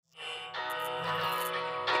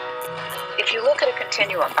If you look at a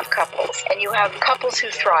continuum of couples and you have couples who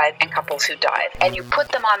thrive and couples who dive, and you put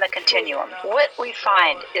them on the continuum, what we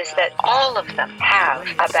find is that all of them have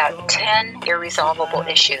about 10 irresolvable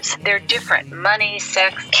issues. They're different: money,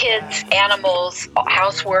 sex, kids, animals,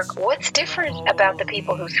 housework. What's different about the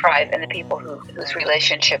people who thrive and the people whose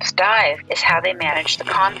relationships dive is how they manage the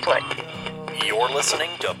conflict. You're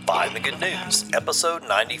listening to Find the Good News, episode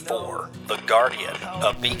 94, The Guardian,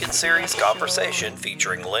 a Beacon Series conversation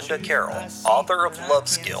featuring Linda Carroll, author of Love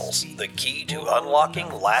Skills, The Key to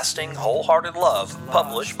Unlocking Lasting Wholehearted Love,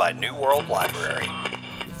 published by New World Library.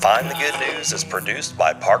 Find the Good News is produced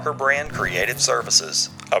by Parker Brand Creative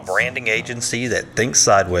Services, a branding agency that thinks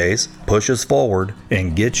sideways, pushes forward,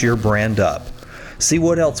 and gets your brand up. See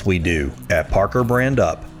what else we do at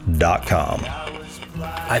parkerbrandup.com.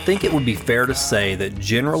 I think it would be fair to say that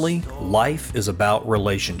generally, life is about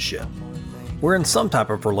relationship. We're in some type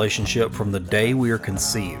of relationship from the day we are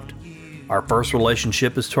conceived. Our first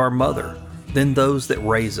relationship is to our mother, then those that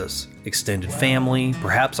raise us, extended family,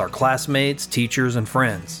 perhaps our classmates, teachers, and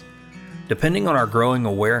friends. Depending on our growing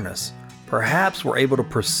awareness, perhaps we're able to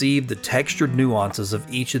perceive the textured nuances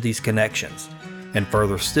of each of these connections, and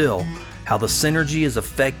further still, how the synergy is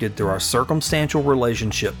affected through our circumstantial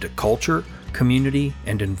relationship to culture, community,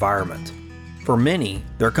 and environment. For many,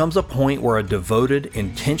 there comes a point where a devoted,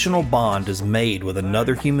 intentional bond is made with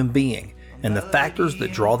another human being, and the factors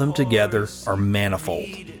that draw them together are manifold.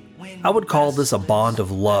 I would call this a bond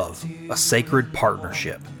of love, a sacred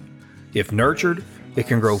partnership. If nurtured, it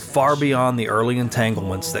can grow far beyond the early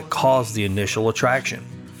entanglements that cause the initial attraction.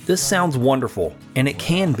 This sounds wonderful, and it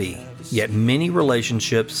can be, yet many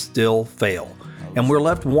relationships still fail, and we're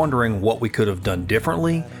left wondering what we could have done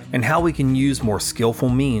differently and how we can use more skillful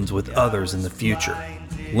means with others in the future.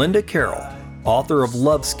 Linda Carroll, author of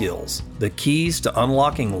Love Skills, The Keys to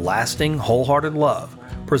Unlocking Lasting Wholehearted Love,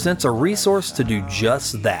 presents a resource to do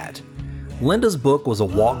just that. Linda's book was a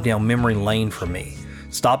walk down memory lane for me,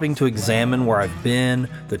 stopping to examine where I've been,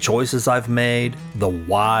 the choices I've made, the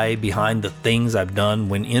why behind the things I've done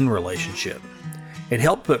when in relationship. It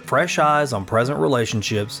helped put fresh eyes on present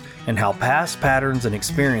relationships and how past patterns and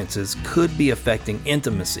experiences could be affecting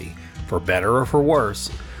intimacy, for better or for worse,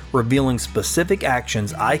 revealing specific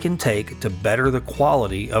actions I can take to better the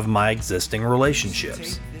quality of my existing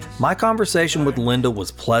relationships. My conversation with Linda was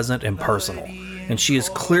pleasant and personal, and she is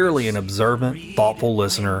clearly an observant, thoughtful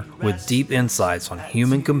listener with deep insights on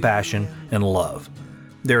human compassion and love.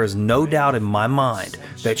 There is no doubt in my mind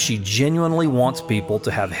that she genuinely wants people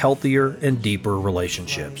to have healthier and deeper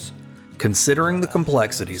relationships. Considering the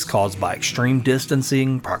complexities caused by extreme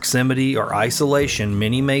distancing, proximity, or isolation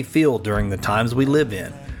many may feel during the times we live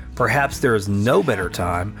in, perhaps there is no better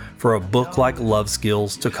time for a book like Love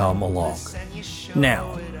Skills to come along.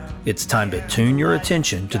 Now, it's time to tune your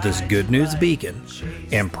attention to this good news beacon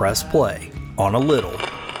and press play on a little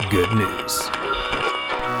good news.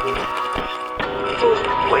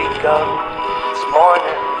 Wake up this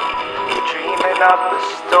morning, you're dreaming up a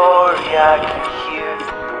story. I can hear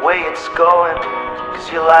the way it's going, 'cause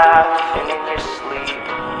you're laughing in your sleep.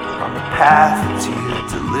 On the path to your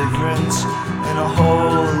deliverance and a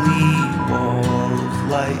holy wall of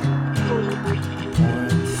light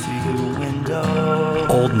pouring through your window.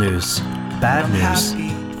 Old news, bad news,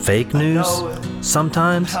 fake news.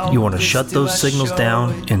 Sometimes you want to shut those signals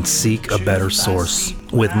down and seek a better source.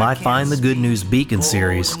 With my Find the Good News Beacon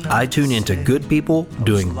series, I tune into good people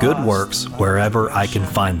doing good works wherever I can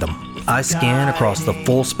find them. I scan across the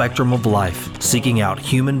full spectrum of life, seeking out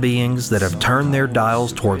human beings that have turned their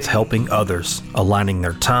dials towards helping others, aligning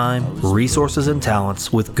their time, resources, and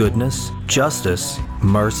talents with goodness, justice,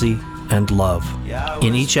 mercy, and love.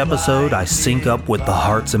 In each episode, I sync up with the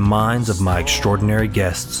hearts and minds of my extraordinary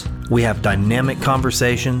guests. We have dynamic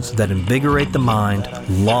conversations that invigorate the mind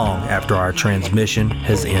long after our transmission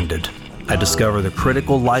has ended. I discover the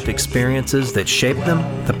critical life experiences that shape them,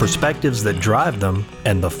 the perspectives that drive them,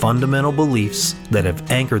 and the fundamental beliefs that have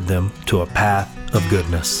anchored them to a path of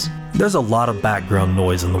goodness. There's a lot of background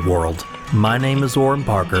noise in the world. My name is Orrin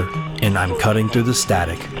Parker, and I'm cutting through the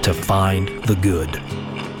static to find the good.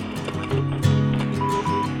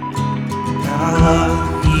 I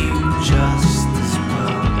love you just as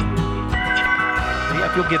well. Yeah,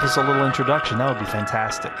 if you'll give us a little introduction, that would be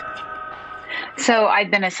fantastic. So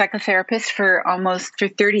I've been a psychotherapist for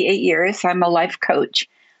 38 years. I'm a life coach,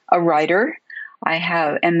 a writer.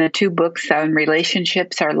 And the two books on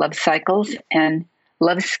relationships are Love Cycles and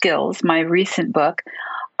Love Skills, my recent book.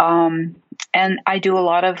 And I do a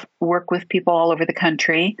lot of work with people all over the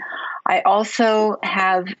country. I also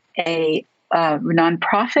have a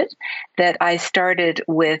nonprofit that I started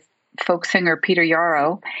with folk singer Peter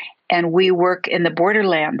Yarrow, and we work in the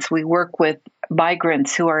borderlands. We work with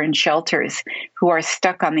migrants who are in shelters, who are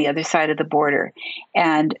stuck on the other side of the border.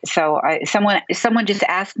 And so someone just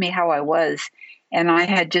asked me how I was, and I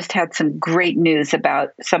had just had some great news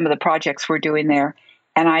about some of the projects we're doing there.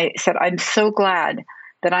 And I said, I'm so glad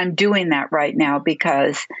that I'm doing that right now,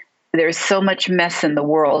 because there's so much mess in the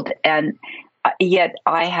world. And yet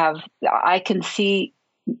I can see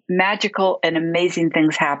magical and amazing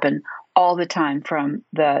things happen all the time from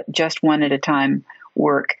the just one at a time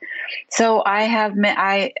work. So I have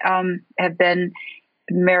been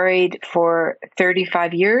married for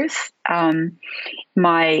 35 years.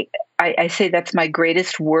 I say that's my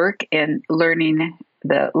greatest work in learning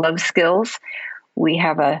the love skills. We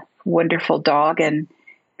have a wonderful dog, and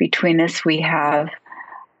between us, we have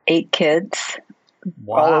 8 kids.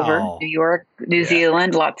 Wow. All over New York, New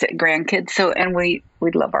Zealand, lots of grandkids. So, and we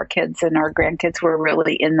love our kids and our grandkids. We're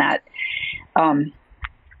really in that,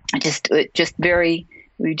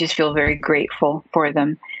 we just feel very grateful for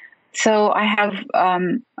them. So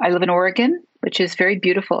I live in Oregon, which is very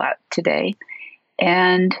beautiful out today.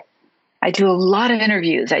 And I do a lot of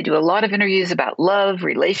interviews. I do a lot of interviews about love,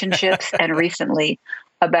 relationships, and recently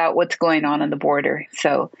about what's going on the border.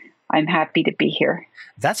 So I'm happy to be here.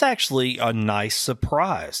 That's actually a nice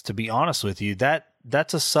surprise, to be honest with you.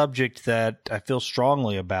 That's a subject that I feel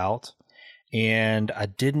strongly about, and I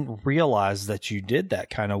didn't realize that you did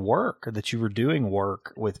that kind of work, or that you were doing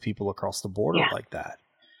work with people across the border like that.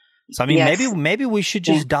 So, I mean, maybe we should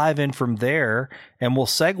just dive in from there, and we'll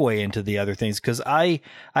segue into the other things, because I'd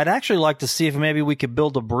actually like to see if maybe we could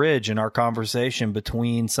build a bridge in our conversation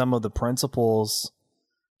between some of the principles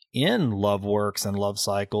in Love Works and Love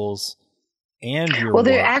Cycles and your work.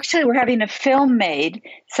 We're having a film made.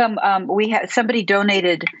 Somebody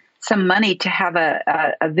donated some money to have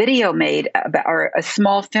a video made about, or a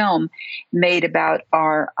small film made about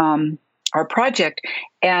our project.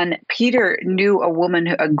 And Peter knew a woman,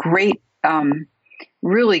 a great,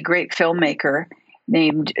 really great filmmaker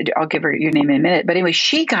named, I'll give her your name in a minute, but anyway,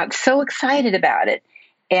 she got so excited about it.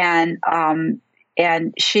 And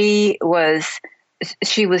she was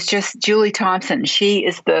just Julie Thompson. She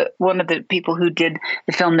is one of the people who did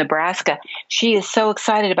the film Nebraska. She is so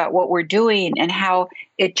excited about what we're doing and how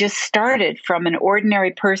it just started from an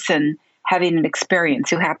ordinary person having an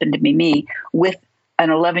experience, who happened to be me, with an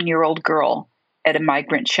 11-year-old girl at a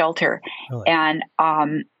migrant shelter. Really? And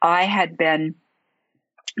I had been,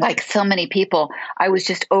 like so many people, I was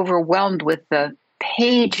just overwhelmed with the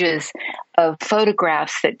pages of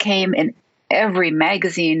photographs that came in every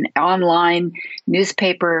magazine, online,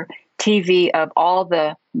 newspaper, TV, of all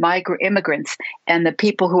the immigrants and the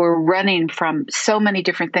people who are running from so many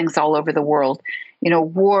different things all over the world,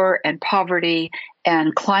 war and poverty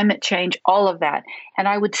and climate change, all of that. And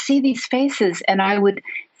I would see these faces and I would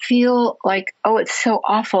feel like, oh, it's so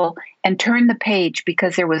awful, and turn the page,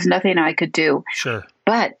 because there was nothing I could do. Sure.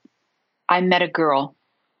 But I met a girl.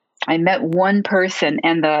 I met one person,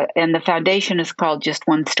 and the foundation is called Just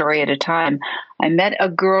One Story at a Time. I met a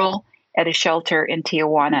girl at a shelter in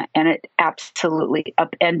Tijuana, and it absolutely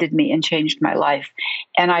upended me and changed my life.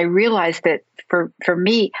 And I realized that for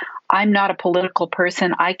me, I'm not a political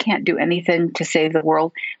person. I can't do anything to save the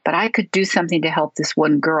world, but I could do something to help this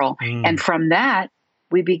one girl. And from that,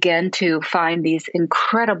 we began to find these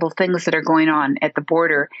incredible things that are going on at the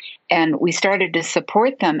border, and we started to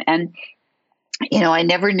support them. And I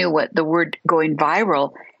never knew what the word going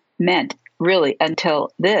viral meant really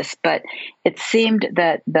until this, but it seemed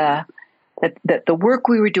that the work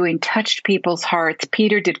we were doing touched people's hearts.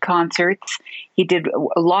 Peter did concerts. He did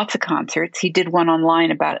lots of concerts. He did one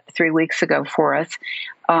online about 3 weeks ago for us.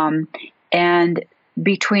 And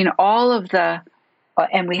between all of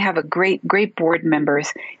and we have a great board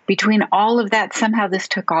members, between all of that, somehow this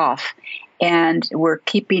took off. And we're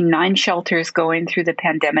keeping 9 shelters going through the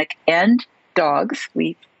pandemic, and dogs.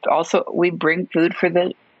 We bring food for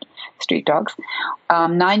the street dogs.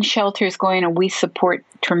 9 shelters going, and we support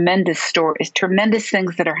tremendous stories, tremendous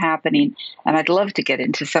things that are happening. And I'd love to get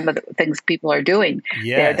into some of the things people are doing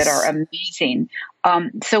there that are amazing.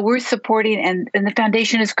 So we're supporting, and the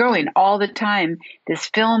foundation is growing all the time. This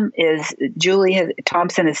film Julie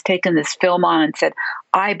Thompson has taken this film on and said,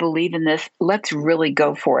 I believe in this. Let's really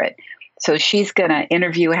go for it. So she's going to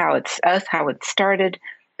interview how it started,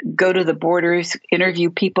 go to the borders,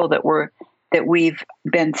 interview people that we've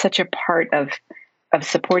been such a part of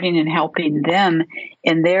supporting and helping them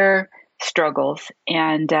in their struggles.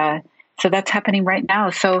 And so that's happening right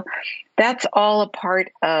now. So that's all a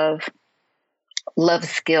part of Love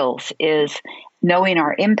Skills, is knowing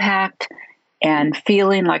our impact and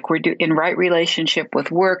feeling like we're in right relationship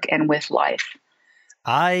with work and with life.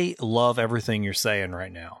 I love everything you're saying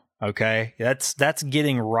right now. Okay. That's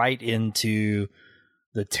getting right into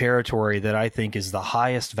the territory that I think is the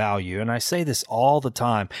highest value. And I say this all the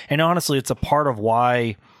time. And honestly, it's a part of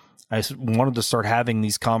why I wanted to start having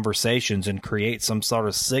these conversations and create some sort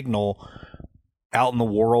of signal out in the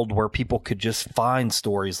world where people could just find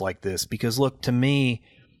stories like this. Because look, to me,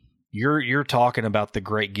 you're talking about the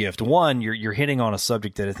great gift. One, you're hitting on a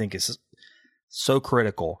subject that I think is so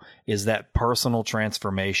critical, is that personal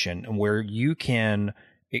transformation, where you can,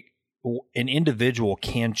 an individual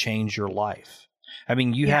can change your life. I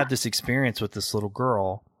mean, you have this experience with this little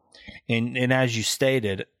girl, and as you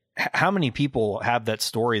stated, how many people have that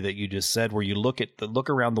story that you just said, where you look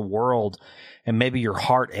around the world and maybe your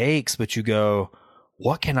heart aches, but you go,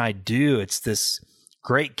 what can I do? It's this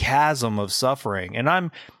great chasm of suffering.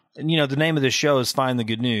 And the name of this show is Find the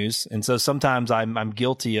Good News. And so sometimes I'm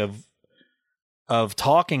guilty of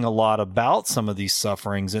talking a lot about some of these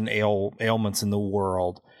sufferings and ailments in the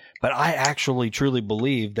world. But I actually truly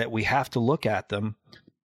believe that we have to look at them.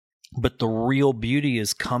 But the real beauty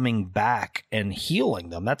is coming back and healing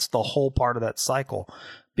them. That's the whole part of that cycle,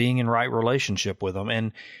 being in right relationship with them.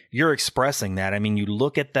 And you're expressing that. I mean, you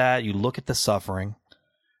look at that, you look at the suffering,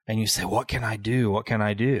 and you say, what can I do? What can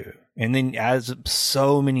I do? And then, as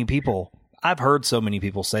so many people, I've heard so many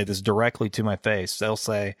people say this directly to my face. They'll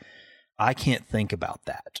say, I can't think about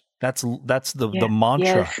that. That's the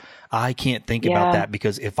mantra. Yes. I can't think about that,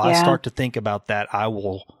 because if I start to think about that,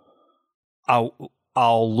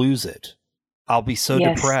 I'll lose it. I'll be so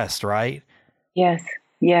depressed, right? Yes.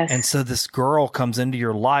 Yes. And so this girl comes into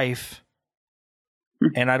your life,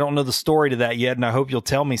 and I don't know the story to that yet, and I hope you'll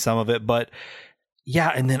tell me some of it, but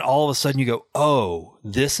and then all of a sudden you go, oh,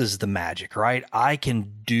 this is the magic, right? I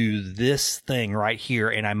can do this thing right here,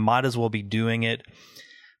 and I might as well be doing it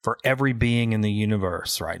for every being in the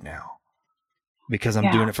universe right now, because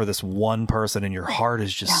I'm doing it for this one person, and your heart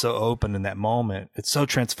is just so open in that moment. It's so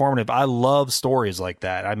transformative. I love stories like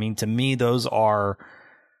that. I mean, to me, those are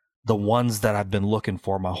the ones that I've been looking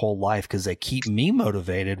for my whole life, because they keep me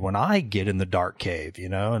motivated when I get in the dark cave,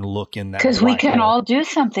 and look in that. Because we can all do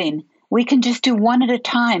something. We can just do one at a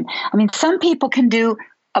time. I mean, some people can do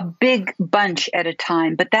a big bunch at a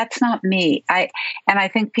time, but that's not me. I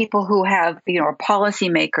think people who have, are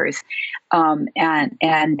policymakers,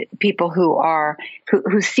 and people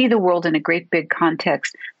who see the world in a great big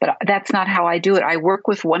context, but that's not how I do it. I work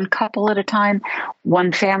with one couple at a time,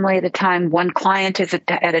 one family at a time, one client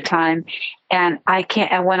at a time, and I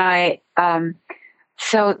can't. And when I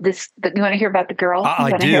so you want to hear about the girl?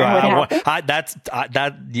 I do.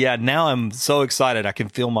 Now I'm so excited. I can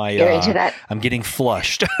feel my. You're into that? I'm getting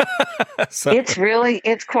flushed. So. It's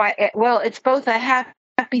both a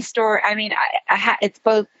happy story. I mean, it's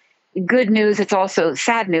both good news. It's also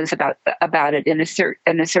sad news about it in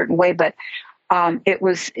a certain way. But it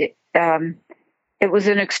was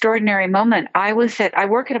an extraordinary moment. I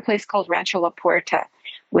work at a place called Rancho La Puerta,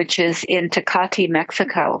 which is in Tecate,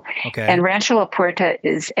 Mexico. Okay. And Rancho La Puerta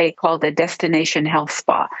is called a destination health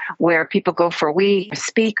spa, where people go for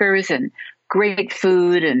speakers and great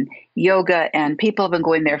food and yoga, and people have been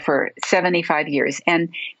going there for 75 years. And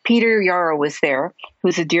Peter Yarrow was there,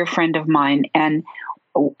 who's a dear friend of mine. And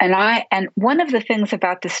one of the things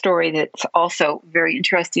about the story that's also very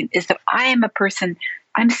interesting is that I am a person,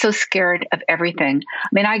 I'm so scared of everything. I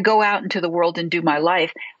mean, I go out into the world and do my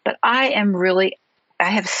life, but I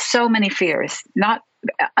have so many fears, not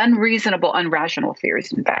unreasonable, irrational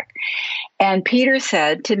fears, in fact. And Peter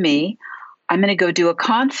said to me, I'm going to go do a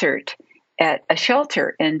concert at a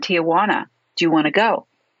shelter in Tijuana. Do you want to go?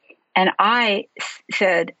 And I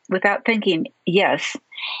said, without thinking, yes.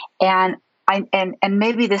 And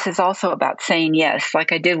maybe this is also about saying yes,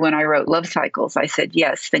 like I did when I wrote Love Cycles. I said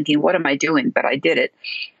yes, thinking, what am I doing? But I did it.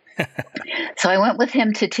 So I went with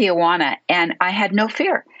him to Tijuana, and I had no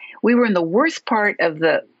fear. We were in the worst part of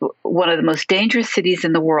one of the most dangerous cities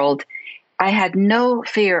in the world. I had no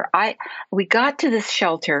fear. We got to this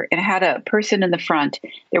shelter and had a person in the front.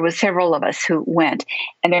 There was several of us who went,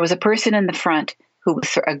 and there was a person in the front who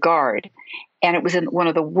was a guard, and it was in one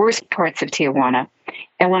of the worst parts of Tijuana.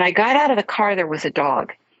 And when I got out of the car, there was a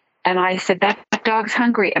dog, and I said, that dog's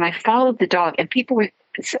hungry. And I followed the dog, and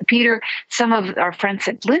some of our friends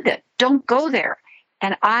said, Linda, don't go there.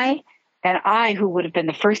 And I, who would have been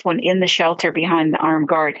the first one in the shelter behind the armed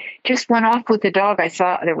guard, just went off with the dog. I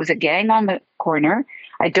saw there was a gang on the corner.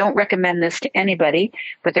 I don't recommend this to anybody,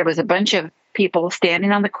 but there was a bunch of people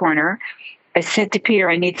standing on the corner. I said to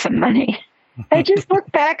Peter, I need some money. I just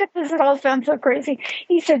looked back at this. It all sounds so crazy.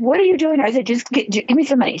 He said, what are you doing? I said, just give me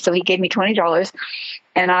some money. So he gave me $20.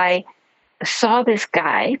 And I saw this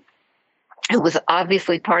guy who was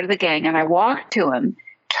obviously part of the gang. And I walked to him,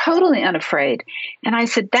 totally unafraid. And I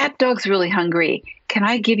said, that dog's really hungry. Can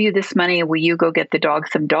I give you this money? And will you go get the dog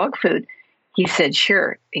some dog food? He said,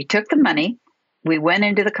 sure. He took the money. We went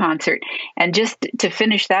into the concert. And just to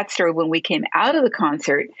finish that story, when we came out of the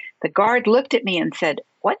concert, the guard looked at me and said,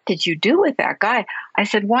 what did you do with that guy? I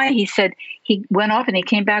said, why? He said, he went off and he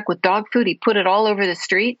came back with dog food. He put it all over the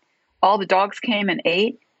street. All the dogs came and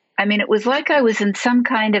ate. I mean, it was like I was in some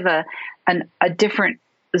kind of a different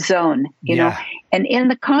zone, you know. And in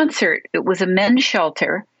the concert, it was a men's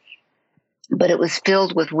shelter, but it was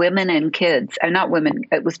filled with women and kids. Not women,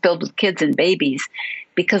 it was filled with kids and babies,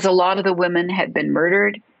 because a lot of the women had been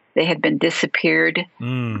murdered. They had been disappeared.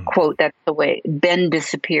 Quote, that's the way, been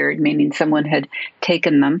disappeared, meaning someone had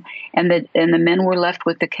taken them. And the men were left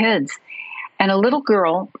with the kids. And a little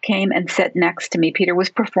girl came and sat next to me. Peter was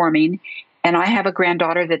performing. And I have a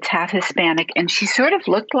granddaughter that's half Hispanic, and she sort of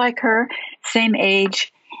looked like her, same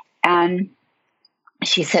age. And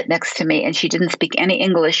she sat next to me, and she didn't speak any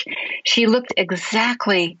English. She looked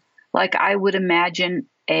exactly like I would imagine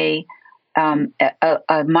a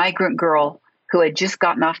migrant girl who had just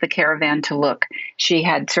gotten off the caravan to look. She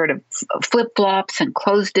had sort of flip-flops, and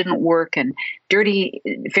clothes didn't work, and dirty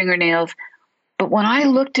fingernails. But when I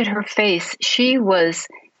looked at her face, she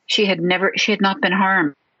had not been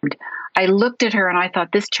harmed. I looked at her and I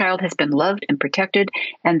thought, this child has been loved and protected,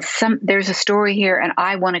 and there's a story here, and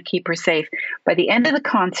I want to keep her safe. By the end of the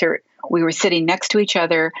concert, we were sitting next to each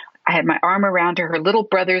other. I had my arm around her. Her little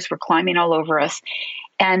brothers were climbing all over us.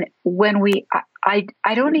 And when I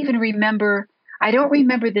don't even remember, I don't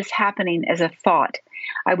remember this happening as a thought.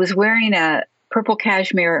 I was wearing a purple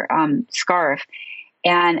cashmere scarf.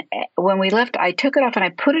 And when we left, I took it off and I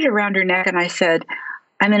put it around her neck, and I said,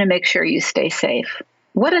 I'm going to make sure you stay safe.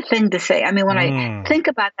 What a thing to say. I mean, when I think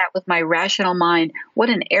about that with my rational mind, what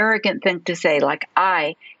an arrogant thing to say, like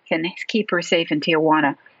I can keep her safe in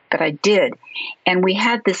Tijuana. But I did. And we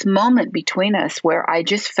had this moment between us where I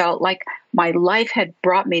just felt like my life had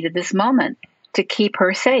brought me to this moment to keep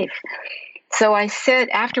her safe. So I said,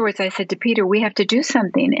 afterwards, I said to Peter, we have to do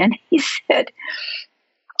something. And he said,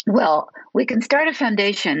 well, we can start a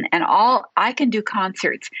foundation, and I can do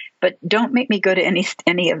concerts, but don't make me go to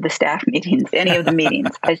any of the staff meetings, any of the meetings.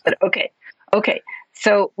 I said, okay.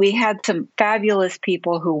 So we had some fabulous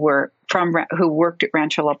people who worked at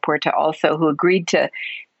Rancho La Puerta also, who agreed to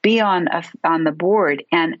be on the board,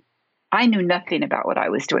 and I knew nothing about what I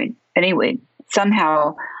was doing. Anyway,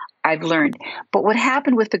 somehow I've learned. But what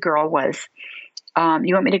happened with the girl was,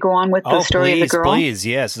 you want me to go on with the story of the girl? Please,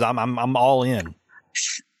 yes, I'm all in.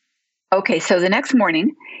 Okay, so the next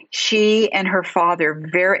morning, she and her father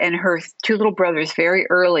and her two little brothers very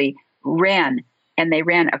early ran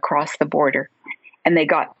across the border, and they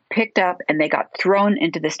got picked up and they got thrown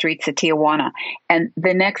into the streets of Tijuana. And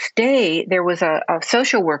the next day, there was a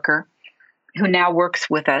social worker who now works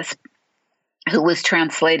with us, who was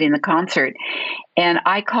translating the concert. And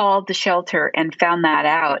I called the shelter and found that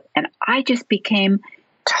out. And I just became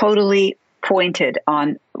totally pointed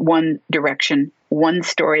on one direction, one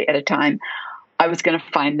story at a time. I was going to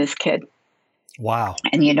find this kid. Wow.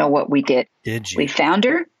 And you know what we did? Did you? We found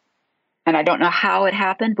her. And I don't know how it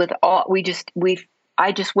happened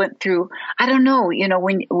I just went through, I don't know,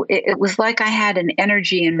 when it was like I had an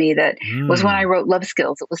energy in me that was when I wrote Love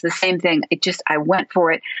Skills. It was the same thing. I went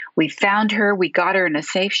for it. We found her. We got her in a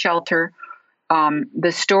safe shelter.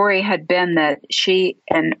 The story had been that she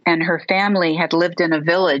and her family had lived in a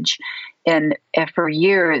village for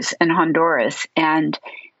years in Honduras, and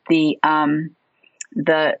the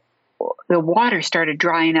water started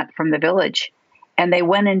drying up from the village, and they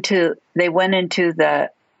went into the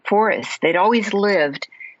forest. They'd always lived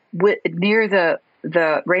near the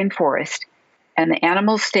rainforest, and the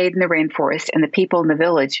animals stayed in the rainforest, and the people in the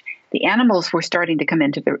village. The animals were starting to come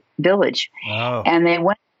into the village, and they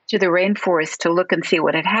went to the rainforest to look and see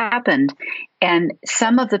what had happened. And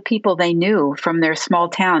some of the people they knew from their small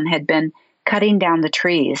town had been cutting down the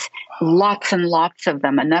trees, lots and lots of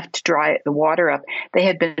them, enough to dry the water up. They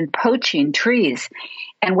had been poaching trees.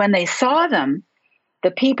 And when they saw them,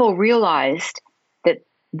 the people realized that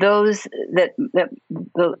the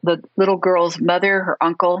little girl's mother, her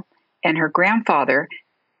uncle, and her grandfather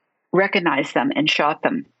recognized them and shot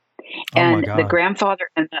them. And the grandfather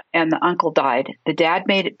and the uncle died. The dad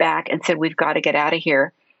made it back and said, we've got to get out of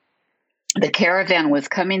here. The caravan was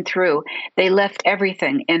coming through. They left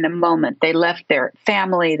everything in a moment. They left their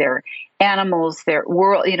family, their animals, their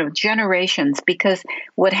world, generations, because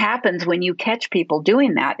what happens when you catch people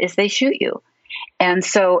doing that is they shoot you. And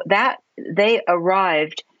so that they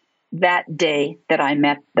arrived that day that I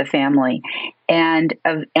met the family. And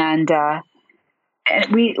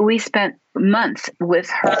And we spent months with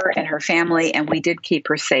her and her family, and we did keep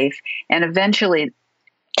her safe. And eventually,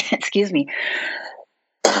 excuse me,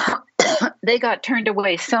 they got turned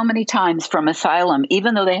away so many times from asylum,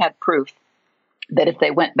 even though they had proof that if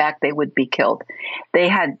they went back, they would be killed. They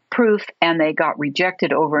had proof, and they got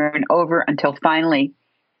rejected over and over until finally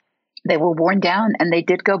they were worn down, and they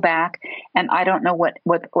did go back. And I don't know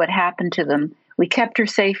what happened to them. We kept her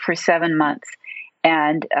safe for 7 months.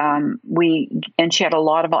 And she had a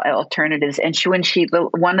lot of alternatives. And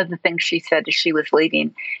one of the things she said as she was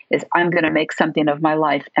leaving is, "I'm going to make something of my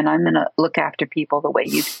life, and I'm going to look after people the way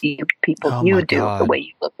you do, the way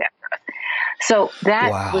you look after us." So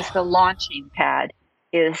that was the launching pad,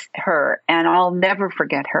 is her, and I'll never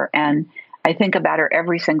forget her. And I think about her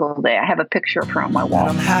every single day. I have a picture of her on my wall.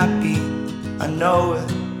 I'm happy, I know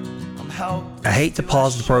it. I hate to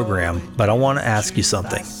pause the program, but I want to ask you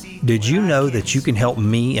something. Did you know that you can help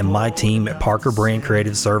me and my team at Parker Brand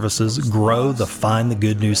Creative Services grow the Find the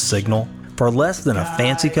Good News signal? For less than a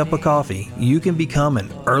fancy cup of coffee, you can become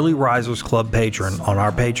an Early Risers Club patron on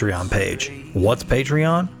our Patreon page. What's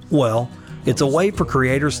Patreon? Well, it's a way for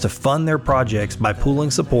creators to fund their projects by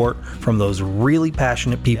pooling support from those really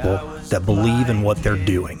passionate people that believe in what they're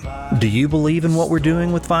doing. Do you believe in what we're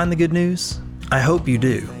doing with Find the Good News? I hope you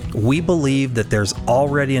do. We believe that there's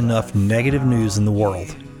already enough negative news in the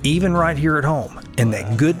world, even right here at home, and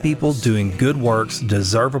that good people doing good works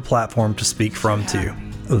deserve a platform to speak from too.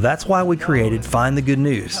 That's why we created Find the Good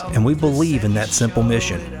News, and we believe in that simple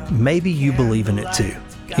mission. Maybe you believe in it too.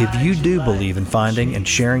 If you do believe in finding and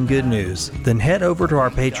sharing good news, then head over to our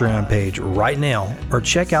Patreon page right now or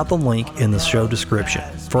check out the link in the show description.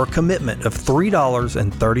 For a commitment of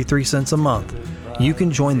 $3.33 a month, you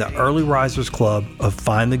can join the Early Risers Club of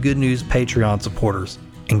Find the Good News Patreon supporters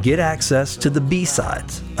and get access to the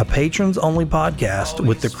B-Sides, a patrons-only podcast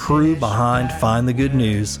with the crew behind Find the Good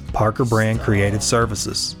News, Parker Brand Creative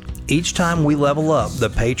Services. Each time we level up, the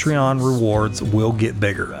Patreon rewards will get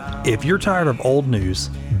bigger. If you're tired of old news,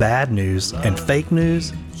 bad news, and fake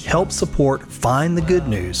news, help support Find the Good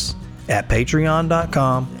News at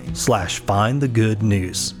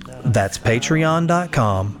patreon.com/findthegoodnews. That's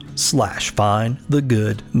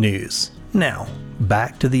patreon.com/findthegoodnews. Now,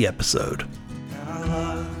 back to the episode.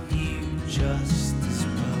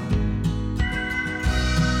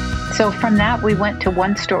 So from that, we went to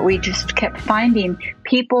one store. We just kept finding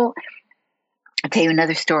people. I'll tell you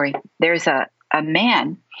another story. There's a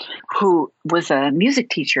man who was a music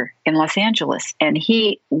teacher in Los Angeles, and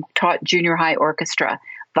he taught junior high orchestra,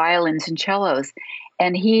 violins and cellos.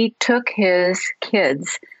 And he took his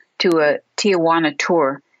kids to a Tijuana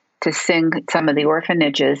tour to sing some of the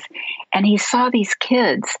orphanages. And he saw these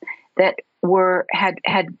kids that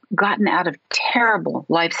had gotten out of terrible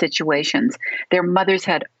life situations. Their mothers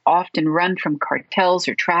had often run from cartels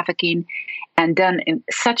or trafficking and done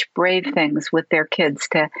such brave things with their kids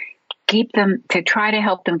to keep them, to try to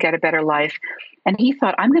help them get a better life. And he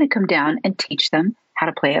thought, I'm going to come down and teach them how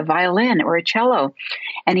to play a violin or a cello.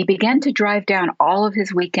 And he began to drive down all of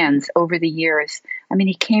his weekends over the years. I mean,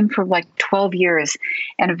 he came for like 12 years.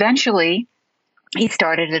 And eventually he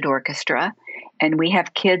started an orchestra. And we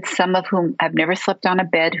have kids, some of whom have never slept on a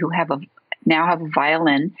bed, who now have a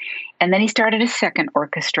violin. And then he started a second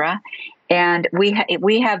orchestra. And we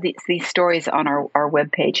have these stories on our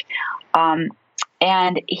webpage.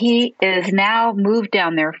 And he is now moved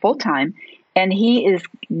down there full time. And he is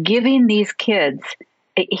giving these kids,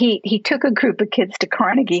 he took a group of kids to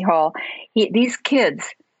Carnegie Hall. These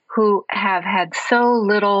kids who have had so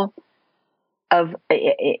little of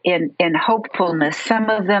in hopefulness, some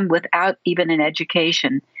of them without even an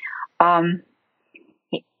education.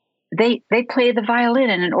 They play the violin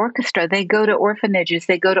in an orchestra. They go to orphanages.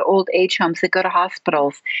 They go to old age homes. They go to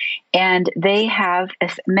hospitals. And they have,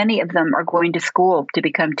 many of them are going to school to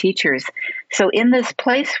become teachers. So in this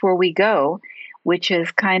place where we go, which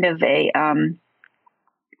is kind of it's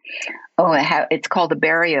called the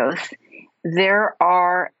Barrios, there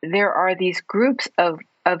are these groups of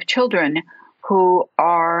children who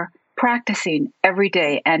are practicing every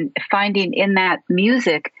day and finding in that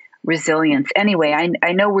music resilience. Anyway, I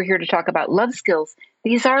know we're here to talk about love skills.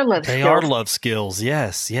 These are love skills. They are love skills.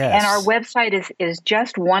 Yes, yes. And our website is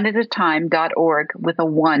justoneatatime.org with a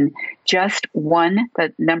one, just one,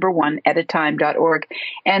 the number one at a time.org.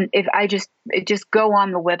 And if I just go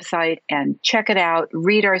on the website and check it out,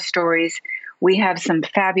 read our stories. We have some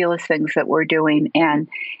fabulous things that we're doing, and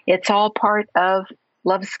it's all part of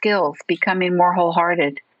love skills, becoming more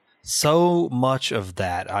wholehearted. So much of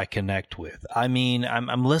that I connect with. I mean,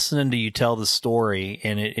 I'm listening to you tell the story,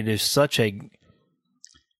 and it is such a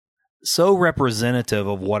so representative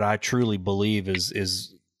of what I truly believe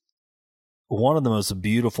is one of the most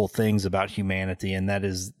beautiful things about humanity, and that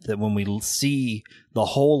is that when we see the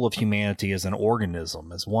whole of humanity as an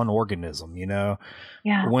organism, as one organism, you know,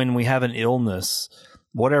 when we have an illness,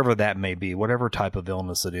 whatever that may be, whatever type of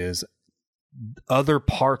illness it is, other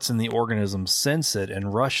parts in the organism sense it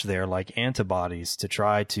and rush there like antibodies to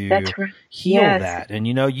try to heal that. And,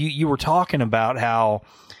 you know, you were talking about how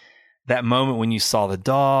that moment when you saw the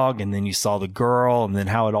dog and then you saw the girl and then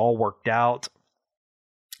how it all worked out.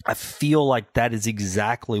 I feel like that is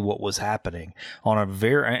exactly what was happening on a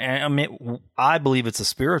I mean, I believe it's a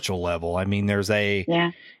spiritual level. I mean, there's a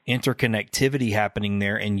interconnectivity happening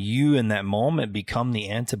there, and you in that moment become the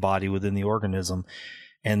antibody within the organism,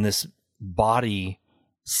 and this body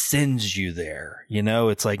sends you there. You know,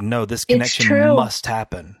 it's like, no, this connection must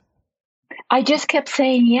happen. I just kept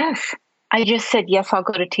saying yes. I just said, yes, I'll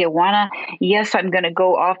go to Tijuana. Yes, I'm going to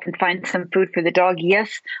go off and find some food for the dog. Yes,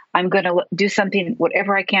 I'm going to do something,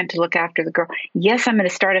 whatever I can to look after the girl. Yes, I'm going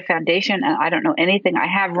to start a foundation. And I don't know anything. I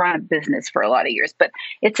have run a business for a lot of years, but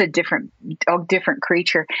it's a different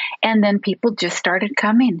creature. And then people just started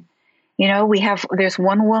coming. You know, there's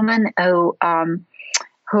one woman who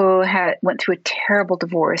went through a terrible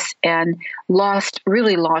divorce and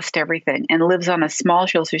really lost everything and lives on a small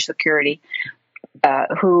Social Security,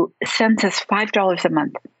 who sends us $5 a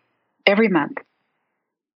month, every month.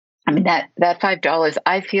 I mean, that $5,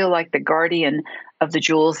 I feel like the guardian of the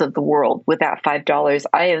jewels of the world. With that $5,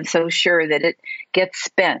 I am so sure that it gets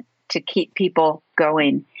spent to keep people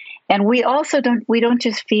going. And we also don't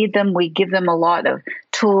just feed them, we give them a lot of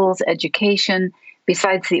tools, education,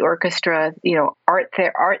 besides the orchestra, you know, art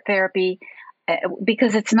therapy,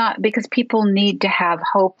 because people need to have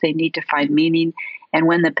hope, they need to find meaning. And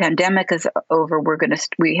when the pandemic is over,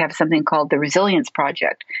 we have something called the Resilience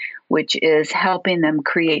Project, which is helping them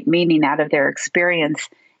create meaning out of their experience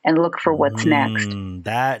and look for what's next.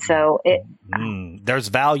 There's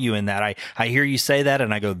value in that. I hear you say that,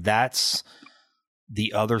 and I go, that's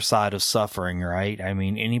the other side of suffering, right? I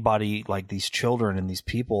mean, anybody like these children and these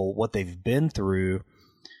people, what they've been through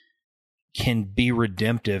can be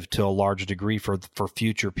redemptive to a large degree for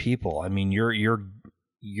future people. I mean,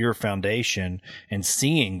 your foundation and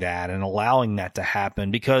seeing that and allowing that to happen,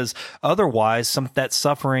 because otherwise that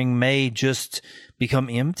suffering may just become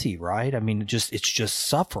empty, right? I mean, it's just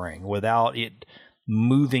suffering without it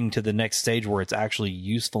moving to the next stage where it's actually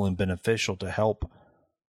useful and beneficial to help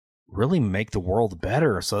really make the world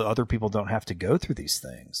better so other people don't have to go through these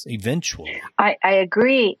things eventually. I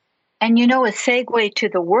agree. And, you know, a segue to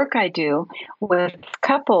the work I do with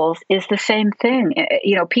couples is the same thing.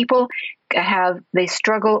 You know, people they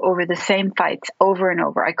struggle over the same fights over and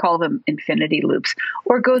over. I call them infinity loops,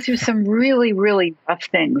 or go through some really, really rough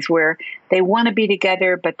things where they want to be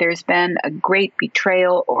together, but there's been a great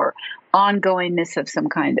betrayal or ongoingness of some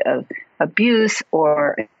kind of abuse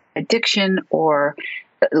or addiction or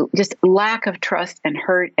just lack of trust and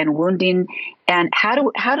hurt and wounding. And how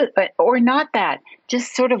to, or not that,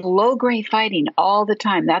 just sort of low grade fighting all the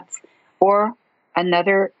time. Or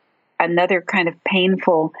another kind of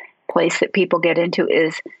painful place that people get into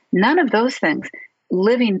is none of those things,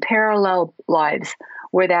 living parallel lives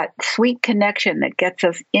where that sweet connection that gets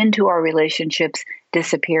us into our relationships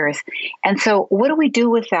disappears. And so what do we do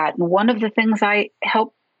with that? And one of the things I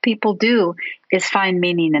help people do is find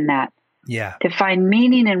meaning in that. Yeah. To find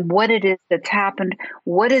meaning in what it is that's happened.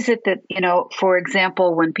 What is it that, you know, for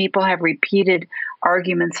example, when people have repeated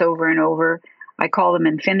arguments over and over, I call them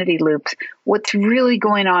infinity loops. What's really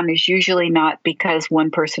going on is usually not because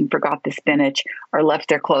one person forgot the spinach or left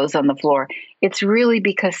their clothes on the floor. It's really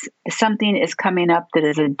because something is coming up that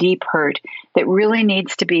is a deep hurt that really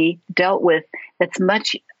needs to be dealt with. That's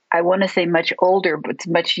much, I want to say much older, but it's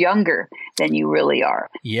much younger than you really are.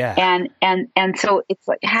 Yeah. And so it's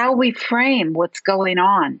like how we frame what's going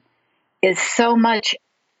on is so much.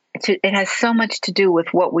 It has so much to do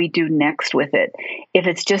with what we do next with it. If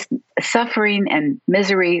it's just suffering and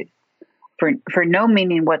misery for no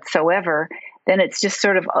meaning whatsoever, then it's just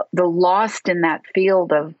sort of the lost in that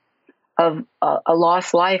field of a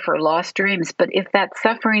lost life or lost dreams. But if that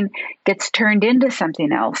suffering gets turned into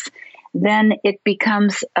something else, then it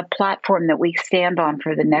becomes a platform that we stand on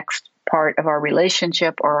for the next part of our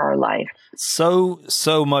relationship or our life. So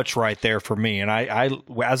much right there for me. And I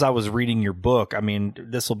as I was reading your book, I mean,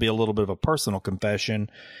 this will be a little bit of a personal confession,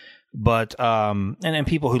 but and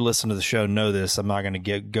people who listen to the show know this. I'm not going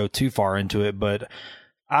to go too far into it, but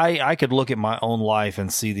I could look at my own life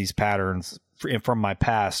and see these patterns from my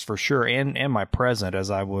past for sure, and my present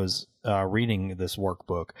as I was reading this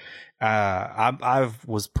workbook. I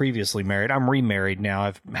was previously married. I'm remarried now.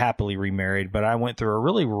 I've happily remarried, but I went through a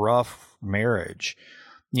really rough marriage.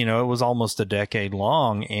 You know, it was almost a decade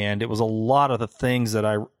long, and it was a lot of the things that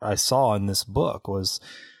I saw in this book was,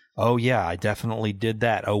 oh yeah, I definitely did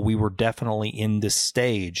that. Oh, we were definitely in this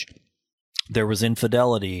stage. There was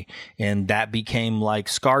infidelity, and that became like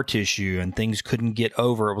scar tissue, and things couldn't get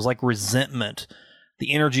over. It was like resentment.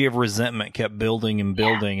 The energy of resentment kept building and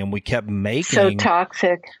building, and we kept making so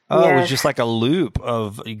toxic. Oh, Yes. It was just like a loop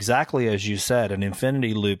of exactly as you said, an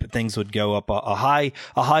infinity loop. Things would go up a high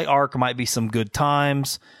arc might be some good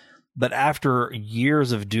times, but after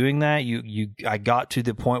years of doing that, I got to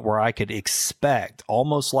the point where I could expect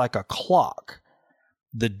almost like a clock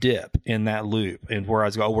the dip in that loop, and where I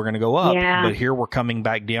was we're going to go up, but here we're coming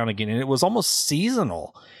back down again, and it was almost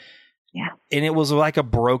seasonal. Yeah. And it was like a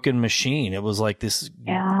broken machine. It was like this,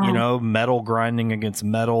 you know, metal grinding against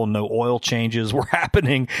metal. No oil changes were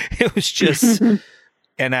happening. It was just,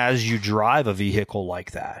 and as you drive a vehicle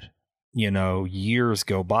like that, you know, years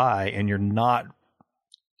go by and you're not,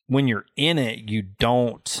 when you're in it, you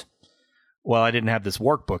don't, well, I didn't have this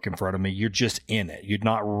workbook in front of me. You're just in it. You're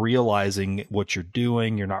not realizing what you're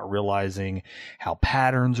doing. You're not realizing how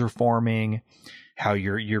patterns are forming, how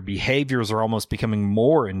your behaviors are almost becoming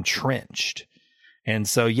more entrenched. And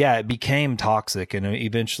so, yeah, it became toxic and it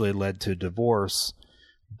eventually led to divorce.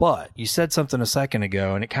 But you said something a second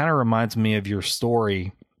ago, and it kind of reminds me of your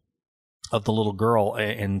story of the little girl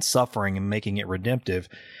and suffering and making it redemptive.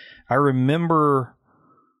 I remember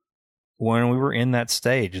when we were in that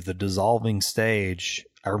stage, the dissolving stage,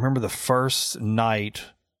 I remember the first night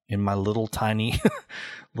in my little tiny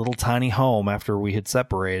home after we had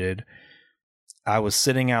separated. I was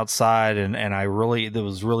sitting outside and it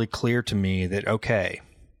was really clear to me that, okay,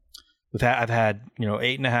 I've had,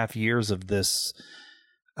 8.5 years of this,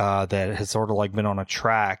 that has sort of like been on a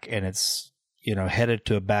track, and it's, headed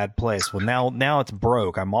to a bad place. Well, now it's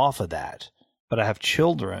broke. I'm off of that, but I have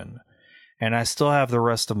children and I still have the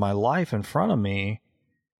rest of my life in front of me.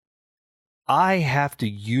 I have to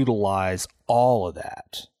utilize all of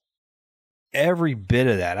that, every bit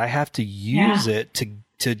of that. I have to use it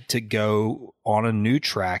to go on a new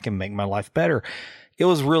track and make my life better. It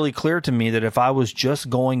was really clear to me that if I was just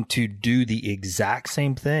going to do the exact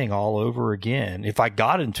same thing all over again, if I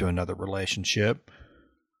got into another relationship,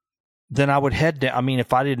 then I would head down. I mean,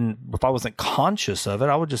 if I wasn't conscious of it,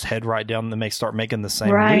 I would just head right down and start making the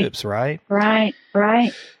same loops, right? Right.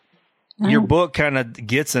 Your book kind of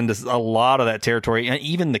gets into a lot of that territory, and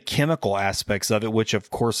even the chemical aspects of it, which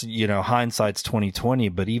of course, hindsight's 2020,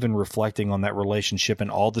 but even reflecting on that relationship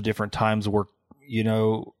and all the different times where,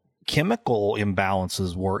 chemical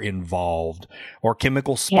imbalances were involved, or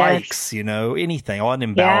chemical spikes, anything. An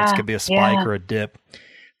imbalance could be a spike or a dip.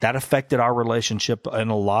 That affected our relationship in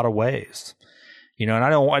a lot of ways. And I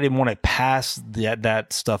didn't want to pass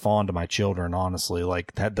that stuff on to my children, honestly,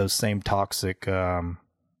 like those same toxic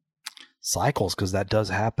cycles, because that does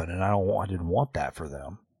happen, and I didn't want that for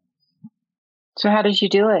them. So how did you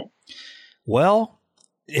do it? Well,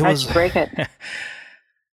 How'd you break it?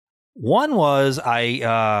 One was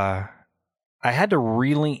I had to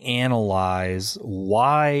really analyze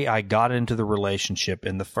why I got into the relationship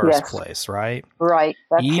in the first place, right? Right.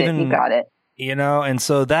 That's it. You got it. And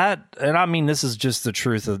so and I mean, this is just the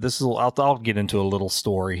truth of this. I'll get into a little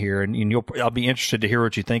story here, and I'll be interested to hear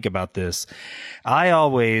what you think about this. I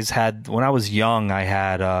always had, when I was young, I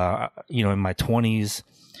had, in my 20s,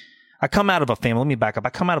 I come out of a family. Let me back up.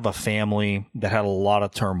 I come out of a family that had a lot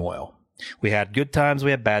of turmoil. We had good times,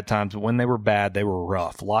 we had bad times, but when they were bad, they were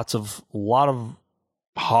rough. A lot of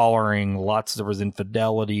hollering, there was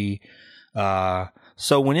infidelity.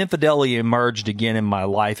 So when infidelity emerged again in my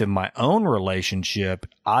life, in my own relationship,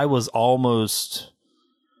 it was almost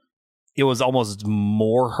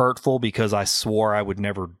more hurtful because I swore I would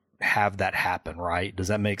never have that happen, right? Does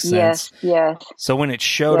that make sense? Yes. So when it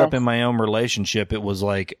showed up in my own relationship, it was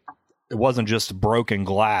like, it wasn't just broken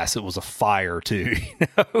glass, it was a fire too,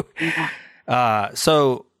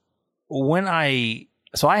 So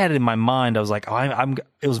I had it in my mind, I was like,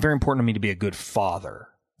 it was very important to me to be a good father.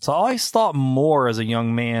 So I always thought more as a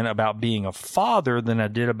young man about being a father than I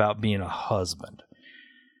did about being a husband.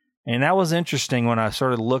 And that was interesting when I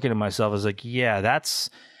started looking at myself. I was like, yeah,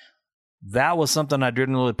 that was something I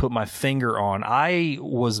didn't really put my finger on. I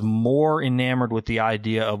was more enamored with the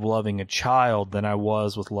idea of loving a child than I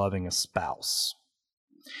was with loving a spouse.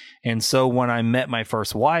 And so when I met my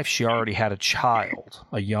first wife, she already had a child,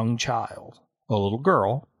 a young child, a little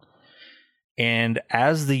girl. And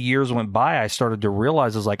as the years went by, I started to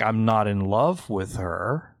realize, I was like, I'm not in love with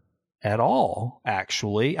her. at all,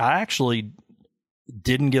 actually. I actually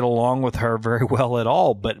didn't get along with her very well at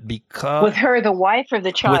all, but because... With her, the wife or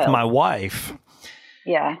the child? With my wife.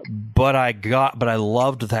 Yeah. But I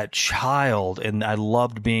loved that child, and I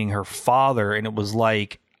loved being her father, and it was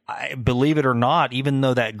like, believe it or not, even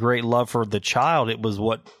though that great love for the child, it was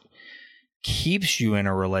what keeps you in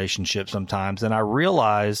a relationship sometimes. And I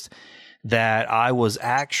realized that I was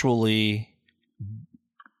actually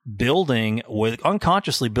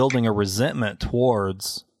unconsciously building a resentment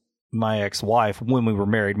towards my ex-wife when we were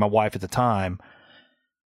married, my wife at the time,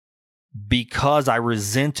 because I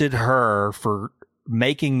resented her for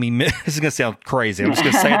making me this is going to sound crazy. I'm just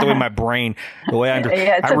going to say it the way my brain, the way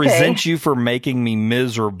I resent you for making me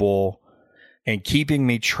miserable and keeping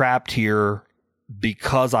me trapped here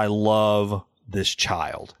because I love this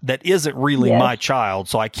child that isn't really my child.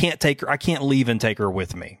 So I can't leave and take her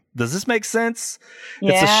with me. Does this make sense?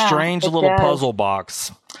 Yeah, it's a strange little puzzle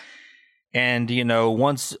box. And,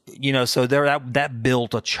 so that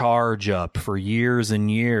built a charge up for years and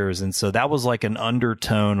years. And so that was like an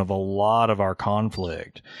undertone of a lot of our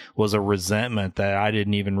conflict, was a resentment that I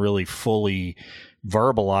didn't even really fully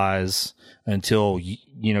verbalize until,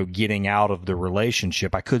 getting out of the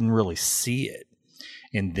relationship. I couldn't really see it.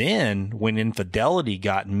 And then when infidelity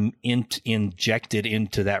got injected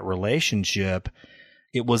into that relationship,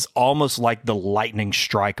 it was almost like the lightning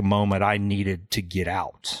strike moment I needed to get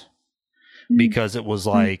out. Because it was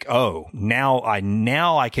like, oh, now I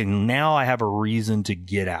have a reason to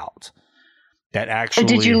get out. That actually.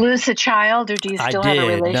 Did you lose a child, or do you still have a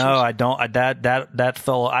relationship? No, I don't. That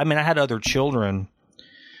fell. I mean, I had other children,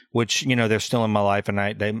 which they're still in my life,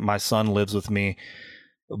 and my son lives with me.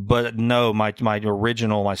 But no, my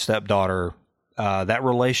stepdaughter, that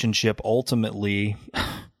relationship ultimately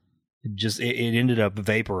just it ended up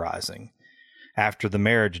vaporizing after the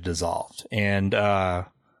marriage dissolved, and.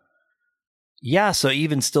 Yeah, so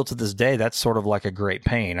even still to this day, that's sort of like a great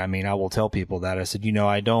pain. I mean, I will tell people that. I said,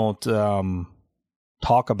 I don't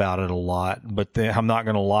talk about it a lot, but I'm not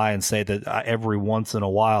going to lie and say that every once in a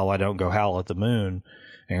while I don't go howl at the moon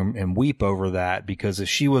and weep over that, because if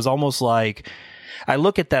she was almost like, I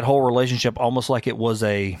look at that whole relationship almost like it was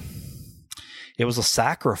a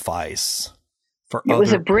sacrifice. It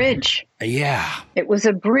was a bridge. Yeah. It was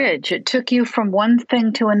a bridge. It took you from one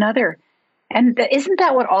thing to another. And isn't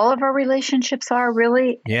that what all of our relationships are,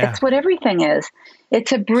 really? Yeah. It's what everything is.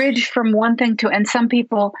 It's a bridge from one thing to, and some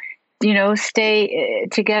people, stay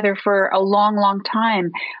together for a long, long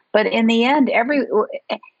time. But in the end, everyone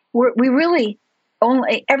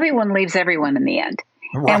leaves everyone in the end.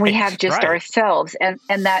 Right, and we have just ourselves and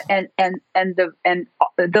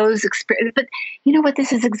those experiences. But you know what?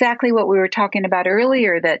 This is exactly what we were talking about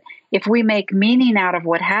earlier, that if we make meaning out of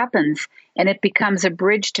what happens and it becomes a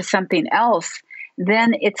bridge to something else,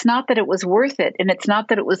 then it's not that it was worth it. And it's not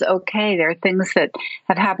that it was okay. There are things that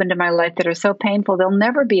have happened in my life that are so painful, they'll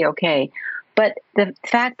never be okay. But the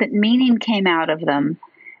fact that meaning came out of them,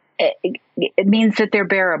 it means that they're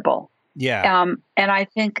bearable. Yeah. And I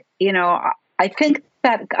think,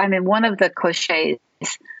 one of the cliches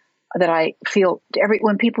that I feel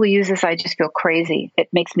when people use this, I just feel crazy. It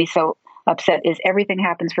makes me so upset, is everything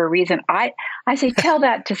happens for a reason. I say, tell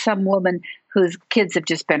that to some woman whose kids have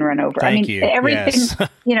just been run over. Thank you. Everything,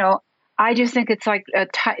 yes. I just think it's like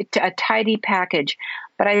a tidy package.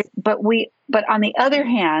 But on the other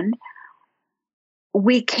hand,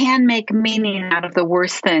 we can make meaning out of the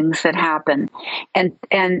worst things that happen and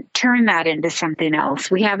turn that into something else.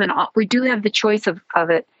 We do have the choice of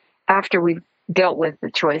it after we've dealt with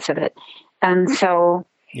the choice of it. And so,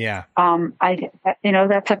 yeah,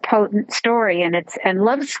 that's a potent story, and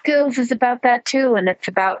Love Skills is about that too. And it's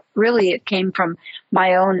about, really, it came from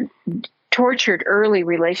my own tortured early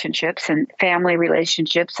relationships and family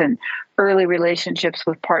relationships and early relationships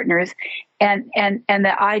with partners. And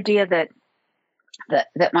the idea that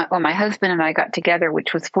when my husband and I got together,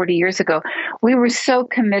 which was 40 years ago, we were so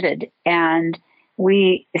committed, and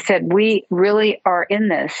we said, we really are in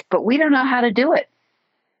this, but we don't know how to do it,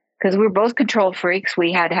 because we were both control freaks.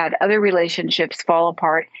 We had other relationships fall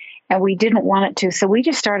apart, and we didn't want it to. So we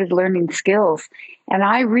just started learning skills. And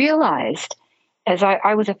I realized, as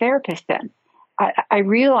I was a therapist then, I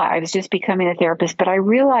realized I was just becoming a therapist, but I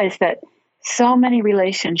realized that so many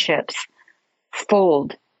relationships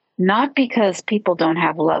fold, not because people don't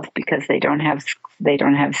have love, because they don't have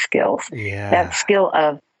skills. Yeah. That skill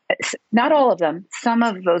of, not all of them, some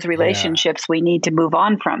of those relationships we need to move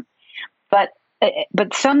on from. But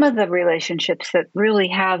some of the relationships that really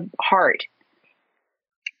have heart,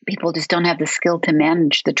 people just don't have the skill to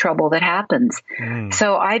manage the trouble that happens.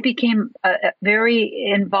 So I became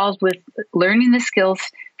very involved with learning the skills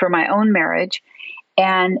for my own marriage,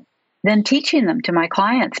 and then teaching them to my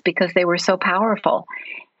clients because they were so powerful.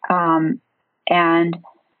 And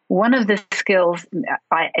one of the skills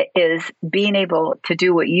is being able to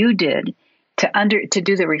do what you did, to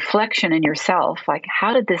do the reflection in yourself. Like,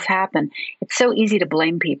 how did this happen? It's so easy to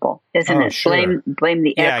blame people, isn't it? Sure. Blame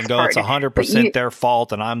the ex partner. It's 100% their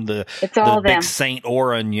fault, and I'm the big Saint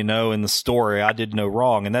Oran, in the story. I did no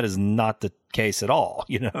wrong, and that is not the case at all,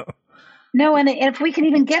 No, and if we can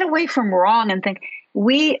even get away from wrong and think,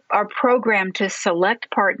 we are programmed to select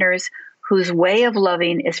partners whose way of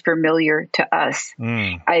loving is familiar to us.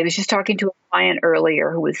 I was just talking to a client earlier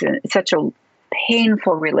who was in such a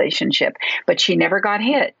painful relationship, but she never got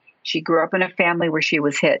hit. She grew up in a family where she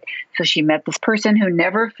was hit. So she met this person who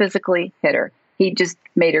never physically hit her. He just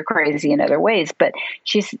made her crazy in other ways. But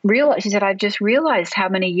she said, I've just realized how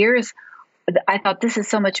many years I thought this is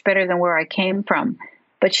so much better than where I came from.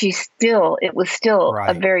 But it was still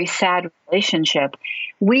a very sad relationship.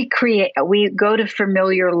 We go to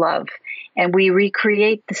familiar love and we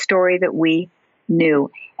recreate the story that we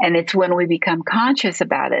knew. And it's when we become conscious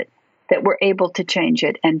about it that we're able to change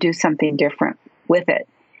it and do something different with it.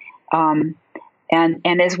 And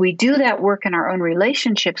as we do that work in our own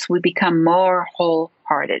relationships, we become more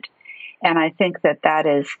wholehearted. And I think that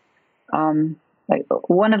is like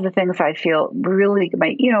one of the things I feel really,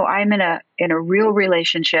 I'm in a real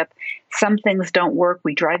relationship. Some things don't work.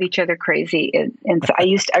 We drive each other crazy. And so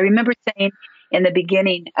I remember saying in the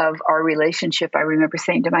beginning of our relationship, I remember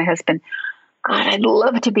saying to my husband, God, I'd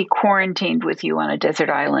love to be quarantined with you on a desert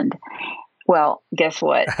island. Well, guess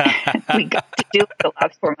what? We got to do it the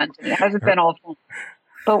last 4 months, and it hasn't been all fun.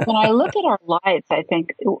 But when I look at our lives, I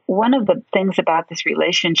think one of the things about this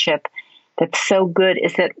relationship that's so good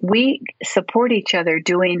is that we support each other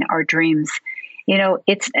doing our dreams.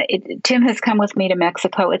 Tim has come with me to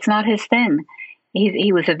Mexico. It's not his thing.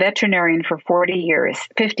 He was a veterinarian for 50 years,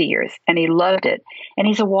 and he loved it. And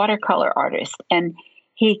he's a watercolor artist, and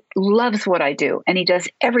he loves what I do, and he does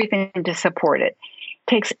everything to support it.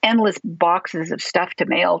 Takes endless boxes of stuff to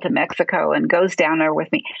mail to Mexico and goes down there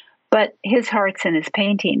with me. But his heart's in his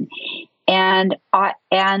painting. And I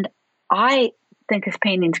think his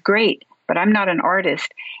painting's great, but I'm not an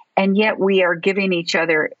artist. And yet we are giving each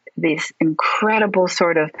other this incredible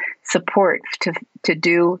sort of support to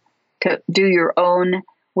do your own,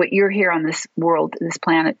 what you're here on this world, this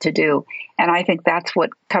planet to do. And I think that's what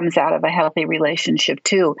comes out of a healthy relationship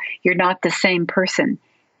too. You're not the same person,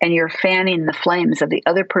 and you're fanning the flames of the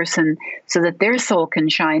other person so that their soul can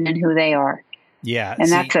shine in who they are. Yeah.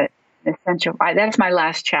 And that's an essential. That's my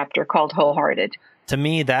last chapter called Wholehearted. To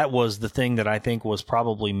me, that was the thing that I think was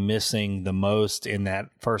probably missing the most in that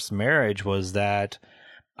first marriage, was that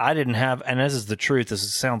I didn't have, and this is the truth,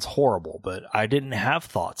 this sounds horrible, but I didn't have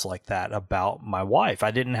thoughts like that about my wife. I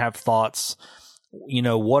didn't have thoughts,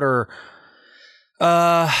 what are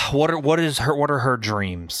her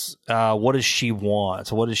dreams? What does she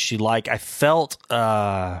want? What does she like? I felt,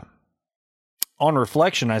 on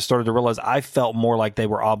reflection, I started to realize I felt more like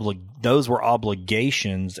those were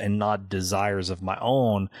obligations and not desires of my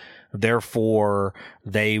own. Therefore,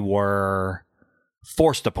 they were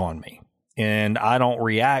forced upon me. And I don't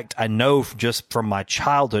react. I know just from my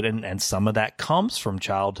childhood, and some of that comes from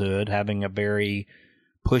childhood, having a very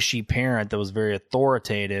pushy parent that was very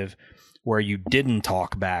authoritative, where you didn't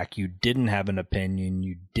talk back, you didn't have an opinion,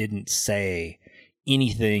 you didn't say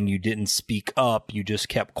anything, you didn't speak up, you just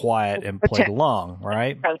kept quiet and played along,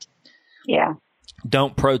 right? Yeah.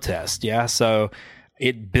 Don't protest, yeah? So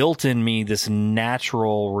it built in me this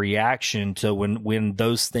natural reaction to when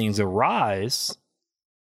those things arise,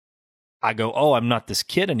 I go, oh, I'm not this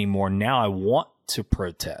kid anymore. Now I want to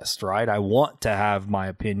protest, right? I want to have my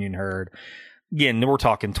opinion heard. Again, we're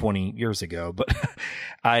talking 20 years ago, but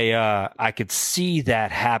I could see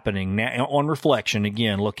that happening now on reflection.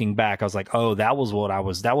 Again, looking back, I was like, oh, that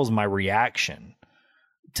was my reaction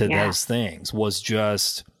to those things, was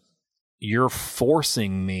just, you're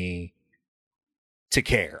forcing me to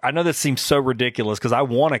care. I know that seems so ridiculous because I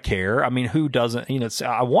want to care. I mean, who doesn't,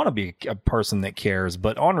 I want to be a person that cares,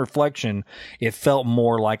 but on reflection, it felt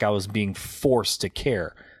more like I was being forced to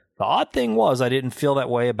care. The odd thing was I didn't feel that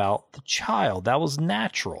way about the child. That was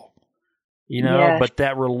natural, but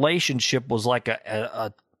that relationship was like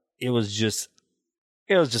it was just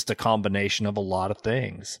a combination of a lot of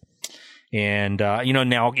things. And,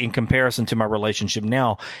 now in comparison to my relationship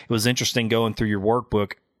now, it was interesting going through your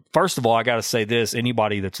workbook. First of all, I got to say this,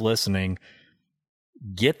 anybody that's listening,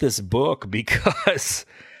 get this book, because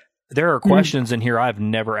there are questions in here I've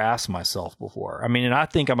never asked myself before. I mean, and I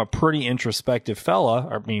think I'm a pretty introspective fella.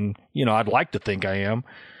 I mean, I'd like to think I am,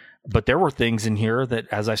 But there were things in here that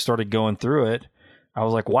as I started going through it, I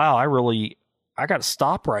was like, wow, I got to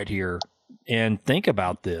stop right here and think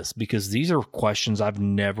about this, because these are questions I've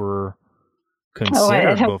never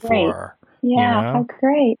considered before. Great. Yeah, you know? How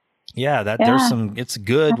great. Yeah, there's it's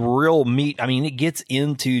good, real meat. I mean, it gets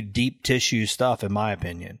into deep tissue stuff, in my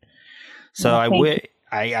opinion. So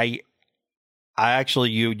I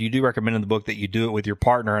actually, you do recommend in the book that you do it with your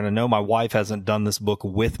partner. And I know my wife hasn't done this book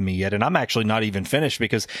with me yet. And I'm actually not even finished,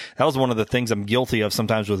 because that was one of the things I'm guilty of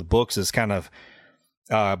sometimes with books, is kind of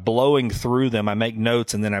blowing through them. I make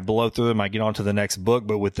notes and then I blow through them. I get on to the next book.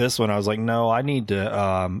 But with this one, I was like, no, I need to,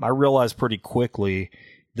 I realized pretty quickly,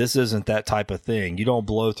 this isn't that type of thing. You don't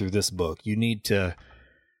blow through this book. You need to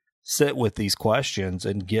sit with these questions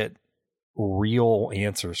and get real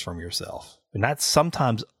answers from yourself. And that's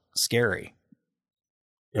sometimes scary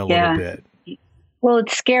a little bit. Well,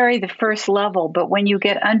 it's scary the first level, but when you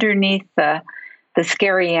get underneath the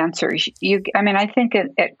scary answers, I think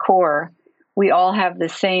at core, we all have the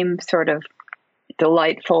same sort of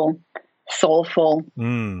delightful, soulful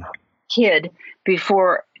kid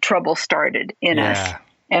before trouble started in us.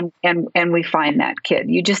 And we find that kid.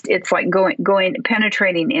 It's like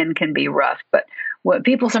penetrating in can be rough, but what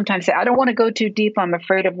people sometimes say, I don't want to go too deep, I'm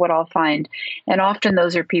afraid of what I'll find. And often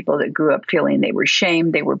those are people that grew up feeling they were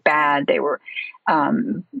shamed, they were bad, they were,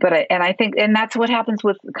 I think that's what happens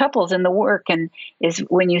with couples in the work, and is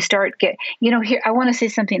when you start here, I want to say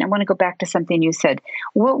something, I want to go back to something you said.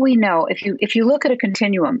 What we know, if you look at a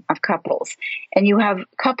continuum of couples, and you have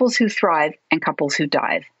couples who thrive and couples who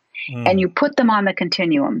dive, and you put them on the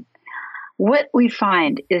continuum, what we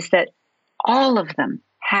find is that all of them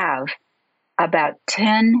have about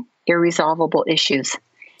 10 irresolvable issues.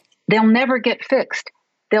 They'll never get fixed.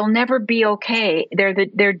 They'll never be okay.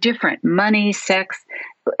 They're different. Money, sex,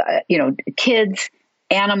 kids,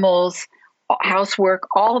 animals, housework,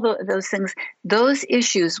 all those things. Those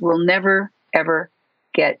issues will never ever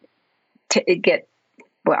get.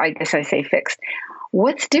 Well, I guess I say fixed.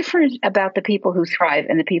 What's different about the people who thrive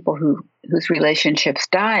and the people whose relationships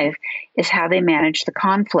dive is how they manage the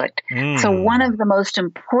conflict. So one of the most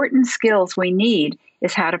important skills we need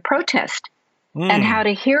is how to protest and how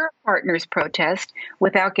to hear a partner's protest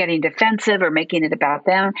without getting defensive or making it about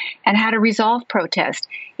them, and how to resolve protest.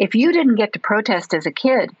 If you didn't get to protest as a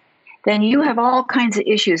kid, then you have all kinds of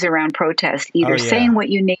issues around protest, either saying what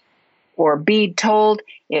you need or be told,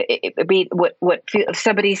 what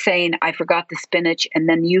somebody's saying, I forgot the spinach, and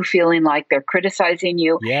then you feeling like they're criticizing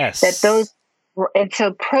you. Yes. And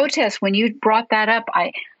so protest, when you brought that up,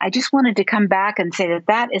 I just wanted to come back and say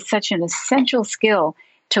that is such an essential skill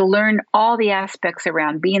to learn all the aspects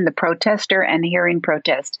around being the protester and hearing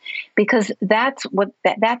protest, because that's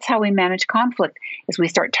how we manage conflict, is we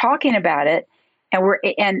start talking about it,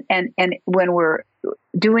 and when we're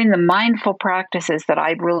doing the mindful practices that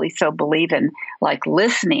I really so believe in, like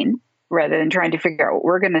listening rather than trying to figure out what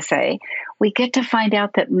we're going to say, we get to find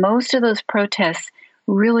out that most of those protests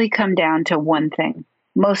really come down to one thing,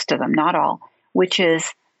 most of them, not all, which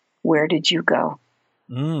is, where did you go?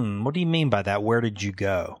 What do you mean by that? Where did you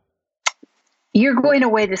go? You're going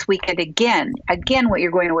away this weekend again, what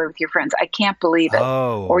you're going away with your friends. I can't believe it.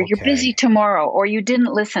 Or you're busy tomorrow, or you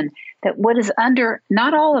didn't listen. That what is under,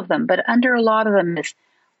 not all of them, but under a lot of them is,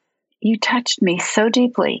 you touched me so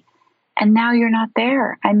deeply and now you're not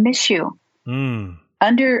there. I miss you.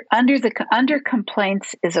 Under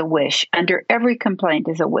complaints is a wish. Under every complaint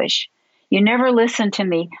is a wish. You never listen to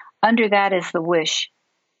me. Under that is the wish.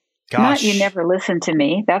 Gosh. Not you never listen to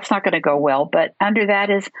me. That's not going to go well. But under that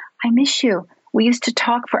is, I miss you. We used to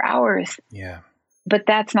talk for hours. Yeah. But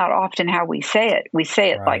that's not often how we say it. We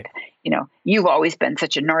say it like, you've always been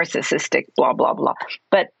such a narcissistic, blah, blah, blah.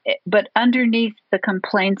 But underneath the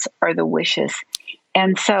complaints are the wishes.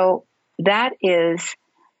 And so that's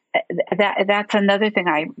another thing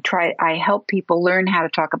I help people learn how to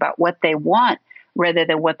talk about what they want rather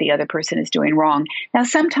than what the other person is doing wrong. Now,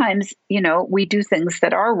 sometimes, we do things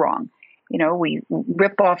that are wrong. We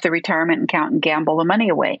rip off the retirement account and gamble the money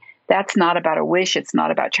away. That's not about a wish. It's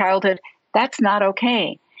not about childhood. That's not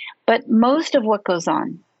okay. But most of what goes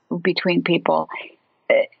on between people,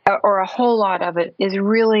 or a whole lot of it, is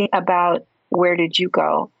really about, where did you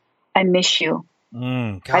go? I miss you.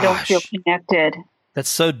 I don't feel connected. That's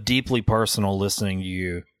so deeply personal listening to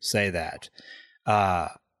you say that.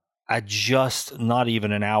 I just, not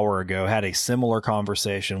even an hour ago, had a similar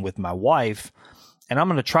conversation with my wife, and I'm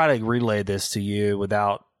going to try to relay this to you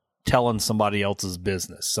without telling somebody else's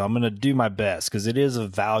business. So I'm going to do my best, because it is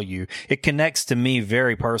of value. It connects to me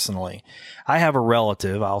very personally. I have a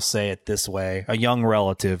relative, I'll say it this way, a young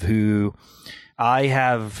relative who I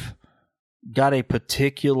have got a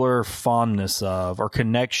particular fondness of or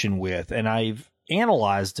connection with, and I've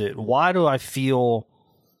analyzed it. Why do I feel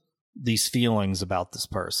these feelings about this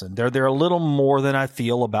person? They're a little more than I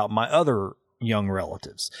feel about my other young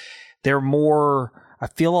relatives. They're more, I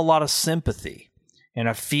feel a lot of sympathy and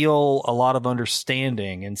I feel a lot of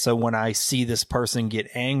understanding. And so when I see this person get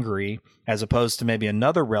angry, as opposed to maybe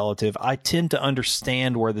another relative, I tend to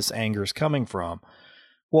understand where this anger is coming from.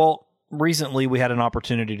 Well, recently we had an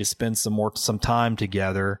opportunity to spend some time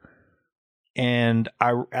together, and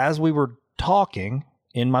as we were talking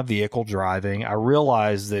in my vehicle driving, I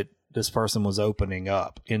realized that this person was opening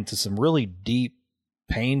up into some really deep,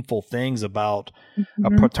 painful things about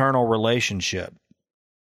a paternal relationship.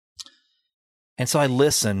 And so I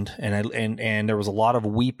listened, and there was a lot of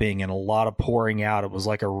weeping and a lot of pouring out. It was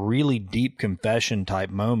like a really deep confession type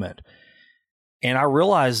moment. And I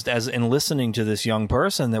realized as in listening to this young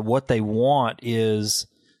person that what they want is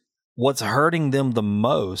what's hurting them the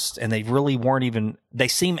most. And they really weren't even, they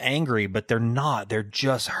seem angry, but they're not. They're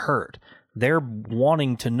just hurt. They're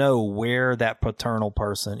wanting to know where that paternal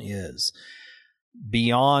person is,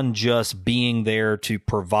 beyond just being there to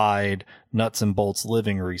provide nuts and bolts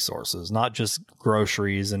living resources, not just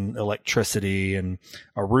groceries and electricity and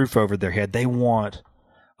a roof over their head. They want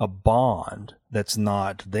a bond that's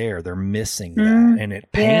not there. They're missing that, and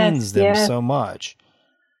it pains them so much.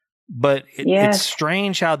 But it's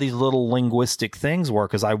strange how these little linguistic things work.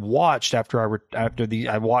 Because I watched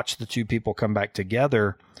I watched the two people come back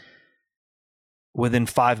together. Within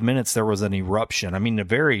 5 minutes, there was an eruption. I mean, a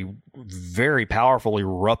very, very powerful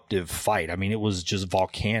eruptive fight. I mean, it was just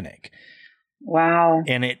volcanic. Wow.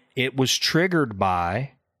 And it was triggered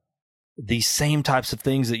by these same types of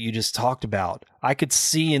things that you just talked about. I could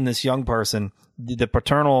see in this young person, the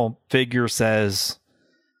paternal figure says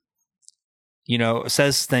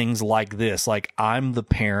things like this, like, I'm the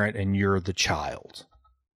parent and you're the child.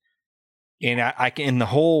 And in the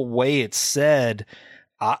whole way it's said,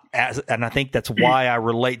 and I think that's why I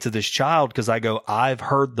relate to this child, because I go, I've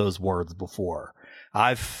heard those words before.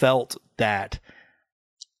 I've felt that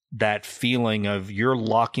feeling of, you're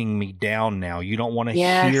locking me down now. You don't want to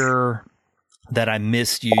hear that I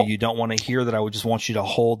missed you. You don't want to hear that I would just want you to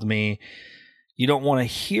hold me. You don't want to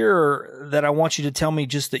hear that I want you to tell me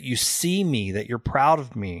just that you see me, that you're proud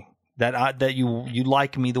of me, that you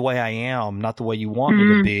like me the way I am, not the way you want me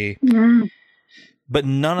to be. Mm-hmm. But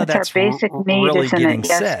none of that's really getting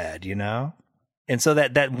said, And so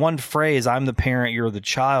that one phrase, I'm the parent, you're the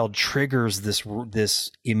child, triggers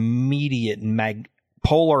this immediate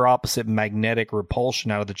polar opposite magnetic repulsion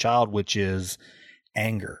out of the child, which is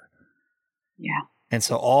anger. Yeah. And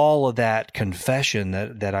so all of that confession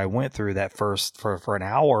that I went through that first for an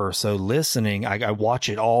hour or so listening, I watch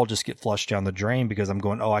it all just get flushed down the drain, because I'm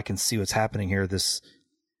going, I can see what's happening here.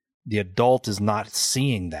 The adult is not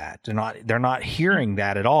seeing that. They're not hearing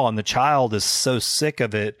that at all. And the child is so sick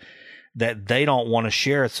of it that they don't want to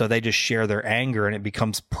share it. So they just share their anger, and it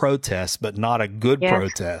becomes protest, but not a good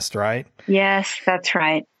protest, right? Yes, that's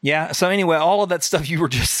right. Yeah. So anyway, all of that stuff you were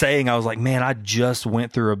just saying, I was like, man, I just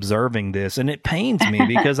went through observing this, and it pains me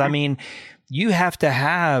because I mean, you have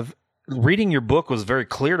to reading your book was very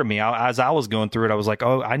clear to me. As I was going through it, I was like,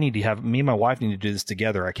 me and my wife need to do this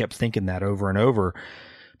together. I kept thinking that over and over.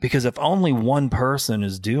 Because if only one person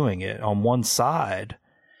is doing it on one side,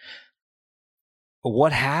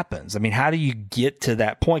 what happens? I mean, how do you get to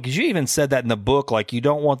that point? Because you even said that in the book, like, you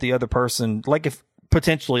don't want the other person, like, if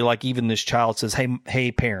potentially, like, even this child says,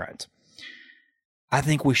 hey, parent, I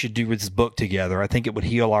think we should do this book together. I think it would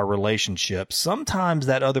heal our relationship. Sometimes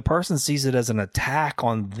that other person sees it as an attack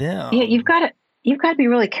on them. Yeah, you've got to be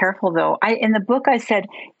really careful, though. In the book, I said,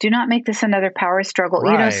 do not make this another power struggle.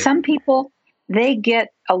 Right. Some people, they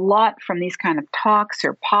get a lot from these kind of talks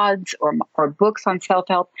or pods or books on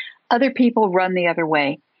self-help. Other people run the other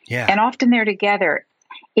way. Yeah. And often they're together.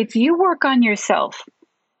 If you work on yourself,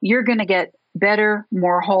 you're going to get better,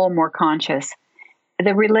 more whole, more conscious.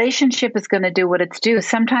 The relationship is going to do what it's due.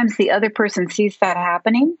 Sometimes the other person sees that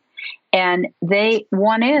happening and they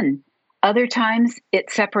want in. Other times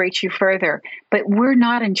it separates you further, but we're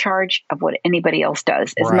not in charge of what anybody else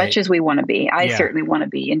does as much as we want to be. I certainly want to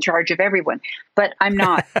be in charge of everyone, but I'm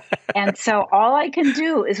not. And so all I can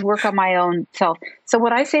do is work on my own self. So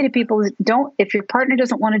what I say to people is, if your partner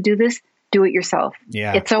doesn't want to do this, do it yourself.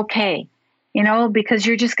 Yeah. It's okay. Because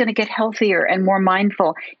you're just going to get healthier and more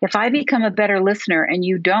mindful. If I become a better listener and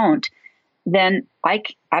you don't, then I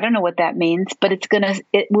don't know what that means, but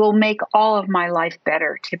it will make all of my life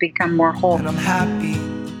better to become more whole. And I'm happy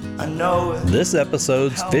I know it. This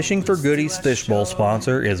episode's Fishing for Goodies Fishbowl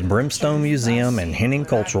sponsor is Brimstone Museum and Henning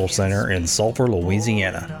Cultural Center in Sulphur,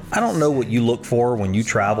 Louisiana. I don't know what you look for when you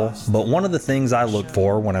travel, but one of the things I look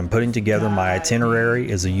for when I'm putting together my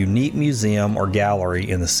itinerary is a unique museum or gallery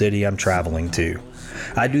in the city I'm traveling to.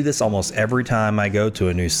 I do this almost every time I go to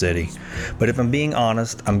a new city, but if I'm being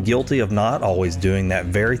honest, I'm guilty of not always doing that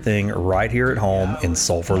very thing right here at home in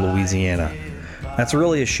Sulphur, Louisiana. That's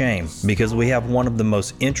really a shame, because we have one of the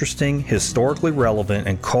most interesting, historically relevant,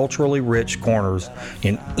 and culturally rich corners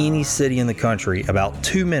in any city in the country about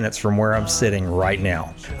 2 minutes from where I'm sitting right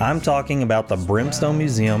now. I'm talking about the Brimstone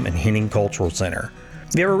Museum and Henning Cultural Center.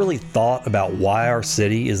 Have you ever really thought about why our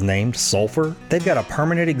city is named Sulphur? They've got a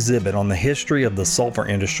permanent exhibit on the history of the sulfur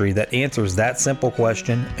industry that answers that simple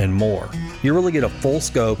question and more. You really get a full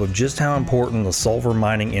scope of just how important the sulfur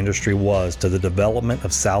mining industry was to the development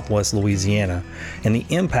of Southwest Louisiana and the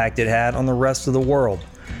impact it had on the rest of the world.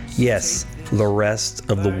 Yes, the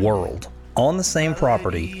rest of the world. On the same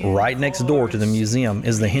property, right next door to the museum,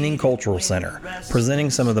 is the Henning Cultural Center, presenting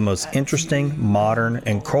some of the most interesting, modern,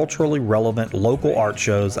 and culturally relevant local art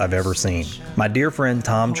shows I've ever seen. My dear friend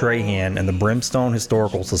Tom Trahan and the Brimstone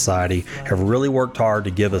Historical Society have really worked hard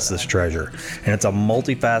to give us this treasure, and it's a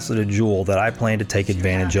multifaceted jewel that I plan to take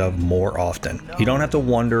advantage of more often. You don't have to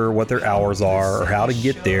wonder what their hours are, or how to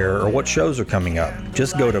get there, or what shows are coming up.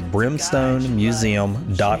 Just go to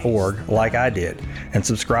brimstonemuseum.org like I did, and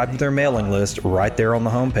subscribe to their mailing list right there on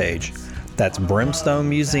the homepage. That's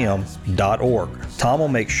brimstonemuseum.org. Tom will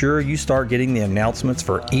make sure you start getting the announcements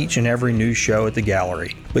for each and every new show at the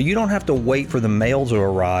gallery. But you don't have to wait for the mail to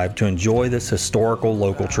arrive to enjoy this historical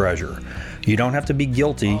local treasure. You don't have to be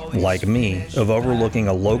guilty, like me, of overlooking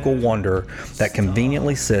a local wonder that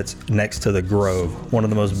conveniently sits next to the Grove, one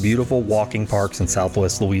of the most beautiful walking parks in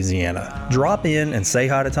Southwest Louisiana. Drop in and say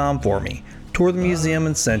hi to Tom for me. Tour the museum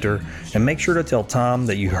and center, and make sure to tell Tom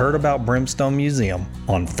that you heard about Brimstone Museum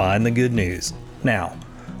on Find the Good News. Now,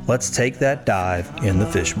 let's take that dive in the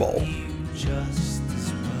fishbowl.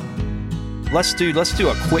 Let's do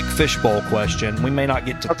a quick fishbowl question. We may not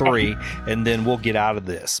get to three, and then we'll get out of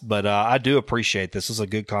this. But I do appreciate this. This is a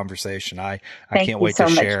good conversation. I can't wait to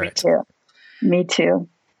share it. Me too.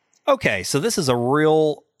 Okay, so this is a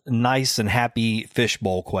real nice and happy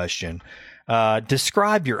fishbowl question.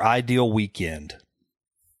 Describe your ideal weekend.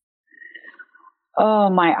 Oh,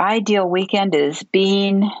 my ideal weekend is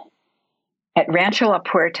being at Rancho La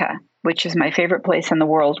Puerta, which is my favorite place in the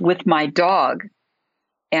world, with my dog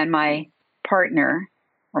and my partner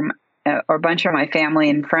or a bunch of my family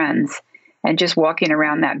and friends, and just walking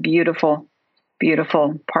around that beautiful,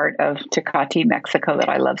 beautiful part of Tecate, Mexico that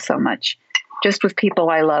I love so much. Just with people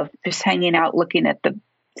I love, just hanging out, looking at the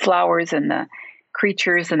flowers and the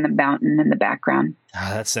creatures and the mountain in the background.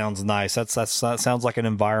 That sounds nice. That sounds like an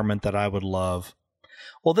environment that I would love.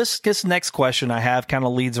 Well, this next question I have kind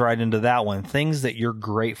of leads right into that one. Things that you're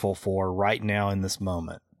grateful for right now in this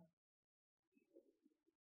moment.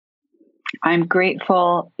 I'm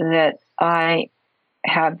grateful that I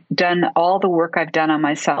have done all the work I've done on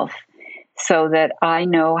myself so that I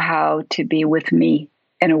know how to be with me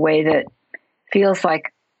in a way that feels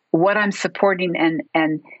like what I'm supporting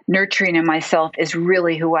and nurturing in myself is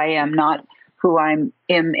really who I am, not who I'm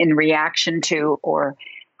in reaction to or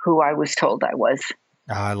who I was told I was.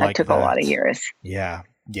 I like that. Took a lot of years. Yeah.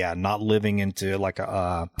 Not living into like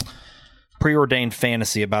a preordained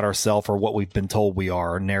fantasy about ourselves or what we've been told we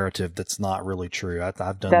are, a narrative that's not really true. I've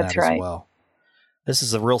done that as well. This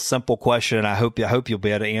is a real simple question, and I hope you'll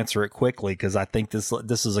be able to answer it quickly, because I think this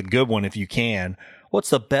is a good one if you can.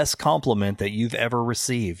 What's the best compliment that you've ever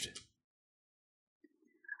received?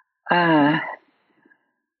 Well,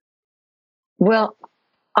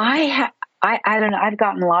 I don't know. I've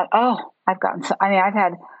gotten a lot. I've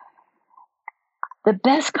had the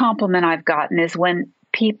best compliment I've gotten is when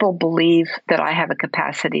people believe that I have a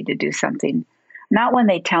capacity to do something. Not when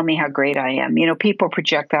they tell me how great I am. You know, people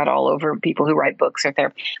project that all over people who write books or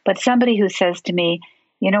there. But somebody who says to me,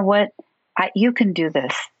 you know what, you can do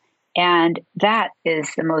this. And that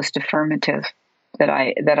is the most affirmative that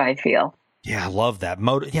I feel. Yeah, I love that.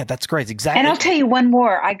 Yeah, that's great. Exactly. And I'll tell you one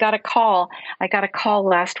more. I got a call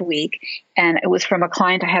last week, and it was from a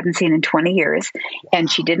client I hadn't seen in 20 years, and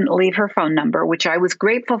she didn't leave her phone number, which I was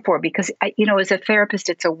grateful for because, as a therapist,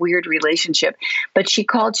 it's a weird relationship. But she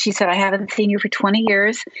called. She said, I haven't seen you for 20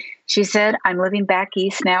 years. She said, I'm living back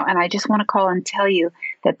east now, and I just want to call and tell you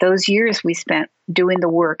that those years we spent doing the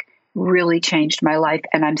work really changed my life,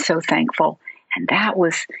 and I'm so thankful. And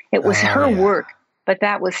it was her work. But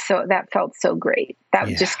that felt so great. That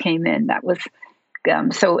just came in. That was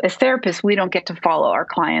So as therapists, we don't get to follow our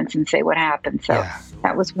clients and say what happened. So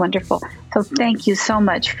that was wonderful. So thank you so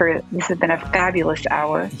much this has been a fabulous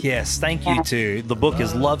hour. Yes, thank you too. The book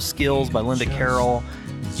is Love Skills by Linda Carroll.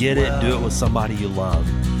 Get it, do it with somebody you love.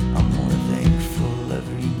 I'm more thankful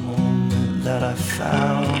every moment that I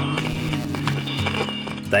found.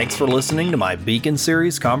 Thanks for listening to my Beacon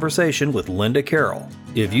Series conversation with Linda Carroll.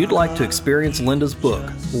 If you'd like to experience Linda's book,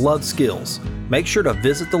 Love Skills, make sure to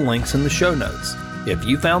visit the links in the show notes. If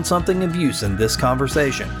you found something of use in this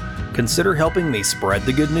conversation, consider helping me spread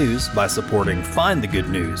the good news by supporting Find the Good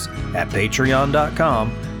News at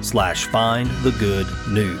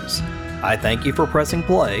patreon.com/findthegoodnews. I thank you for pressing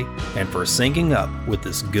play and for syncing up with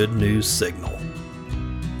this good news signal.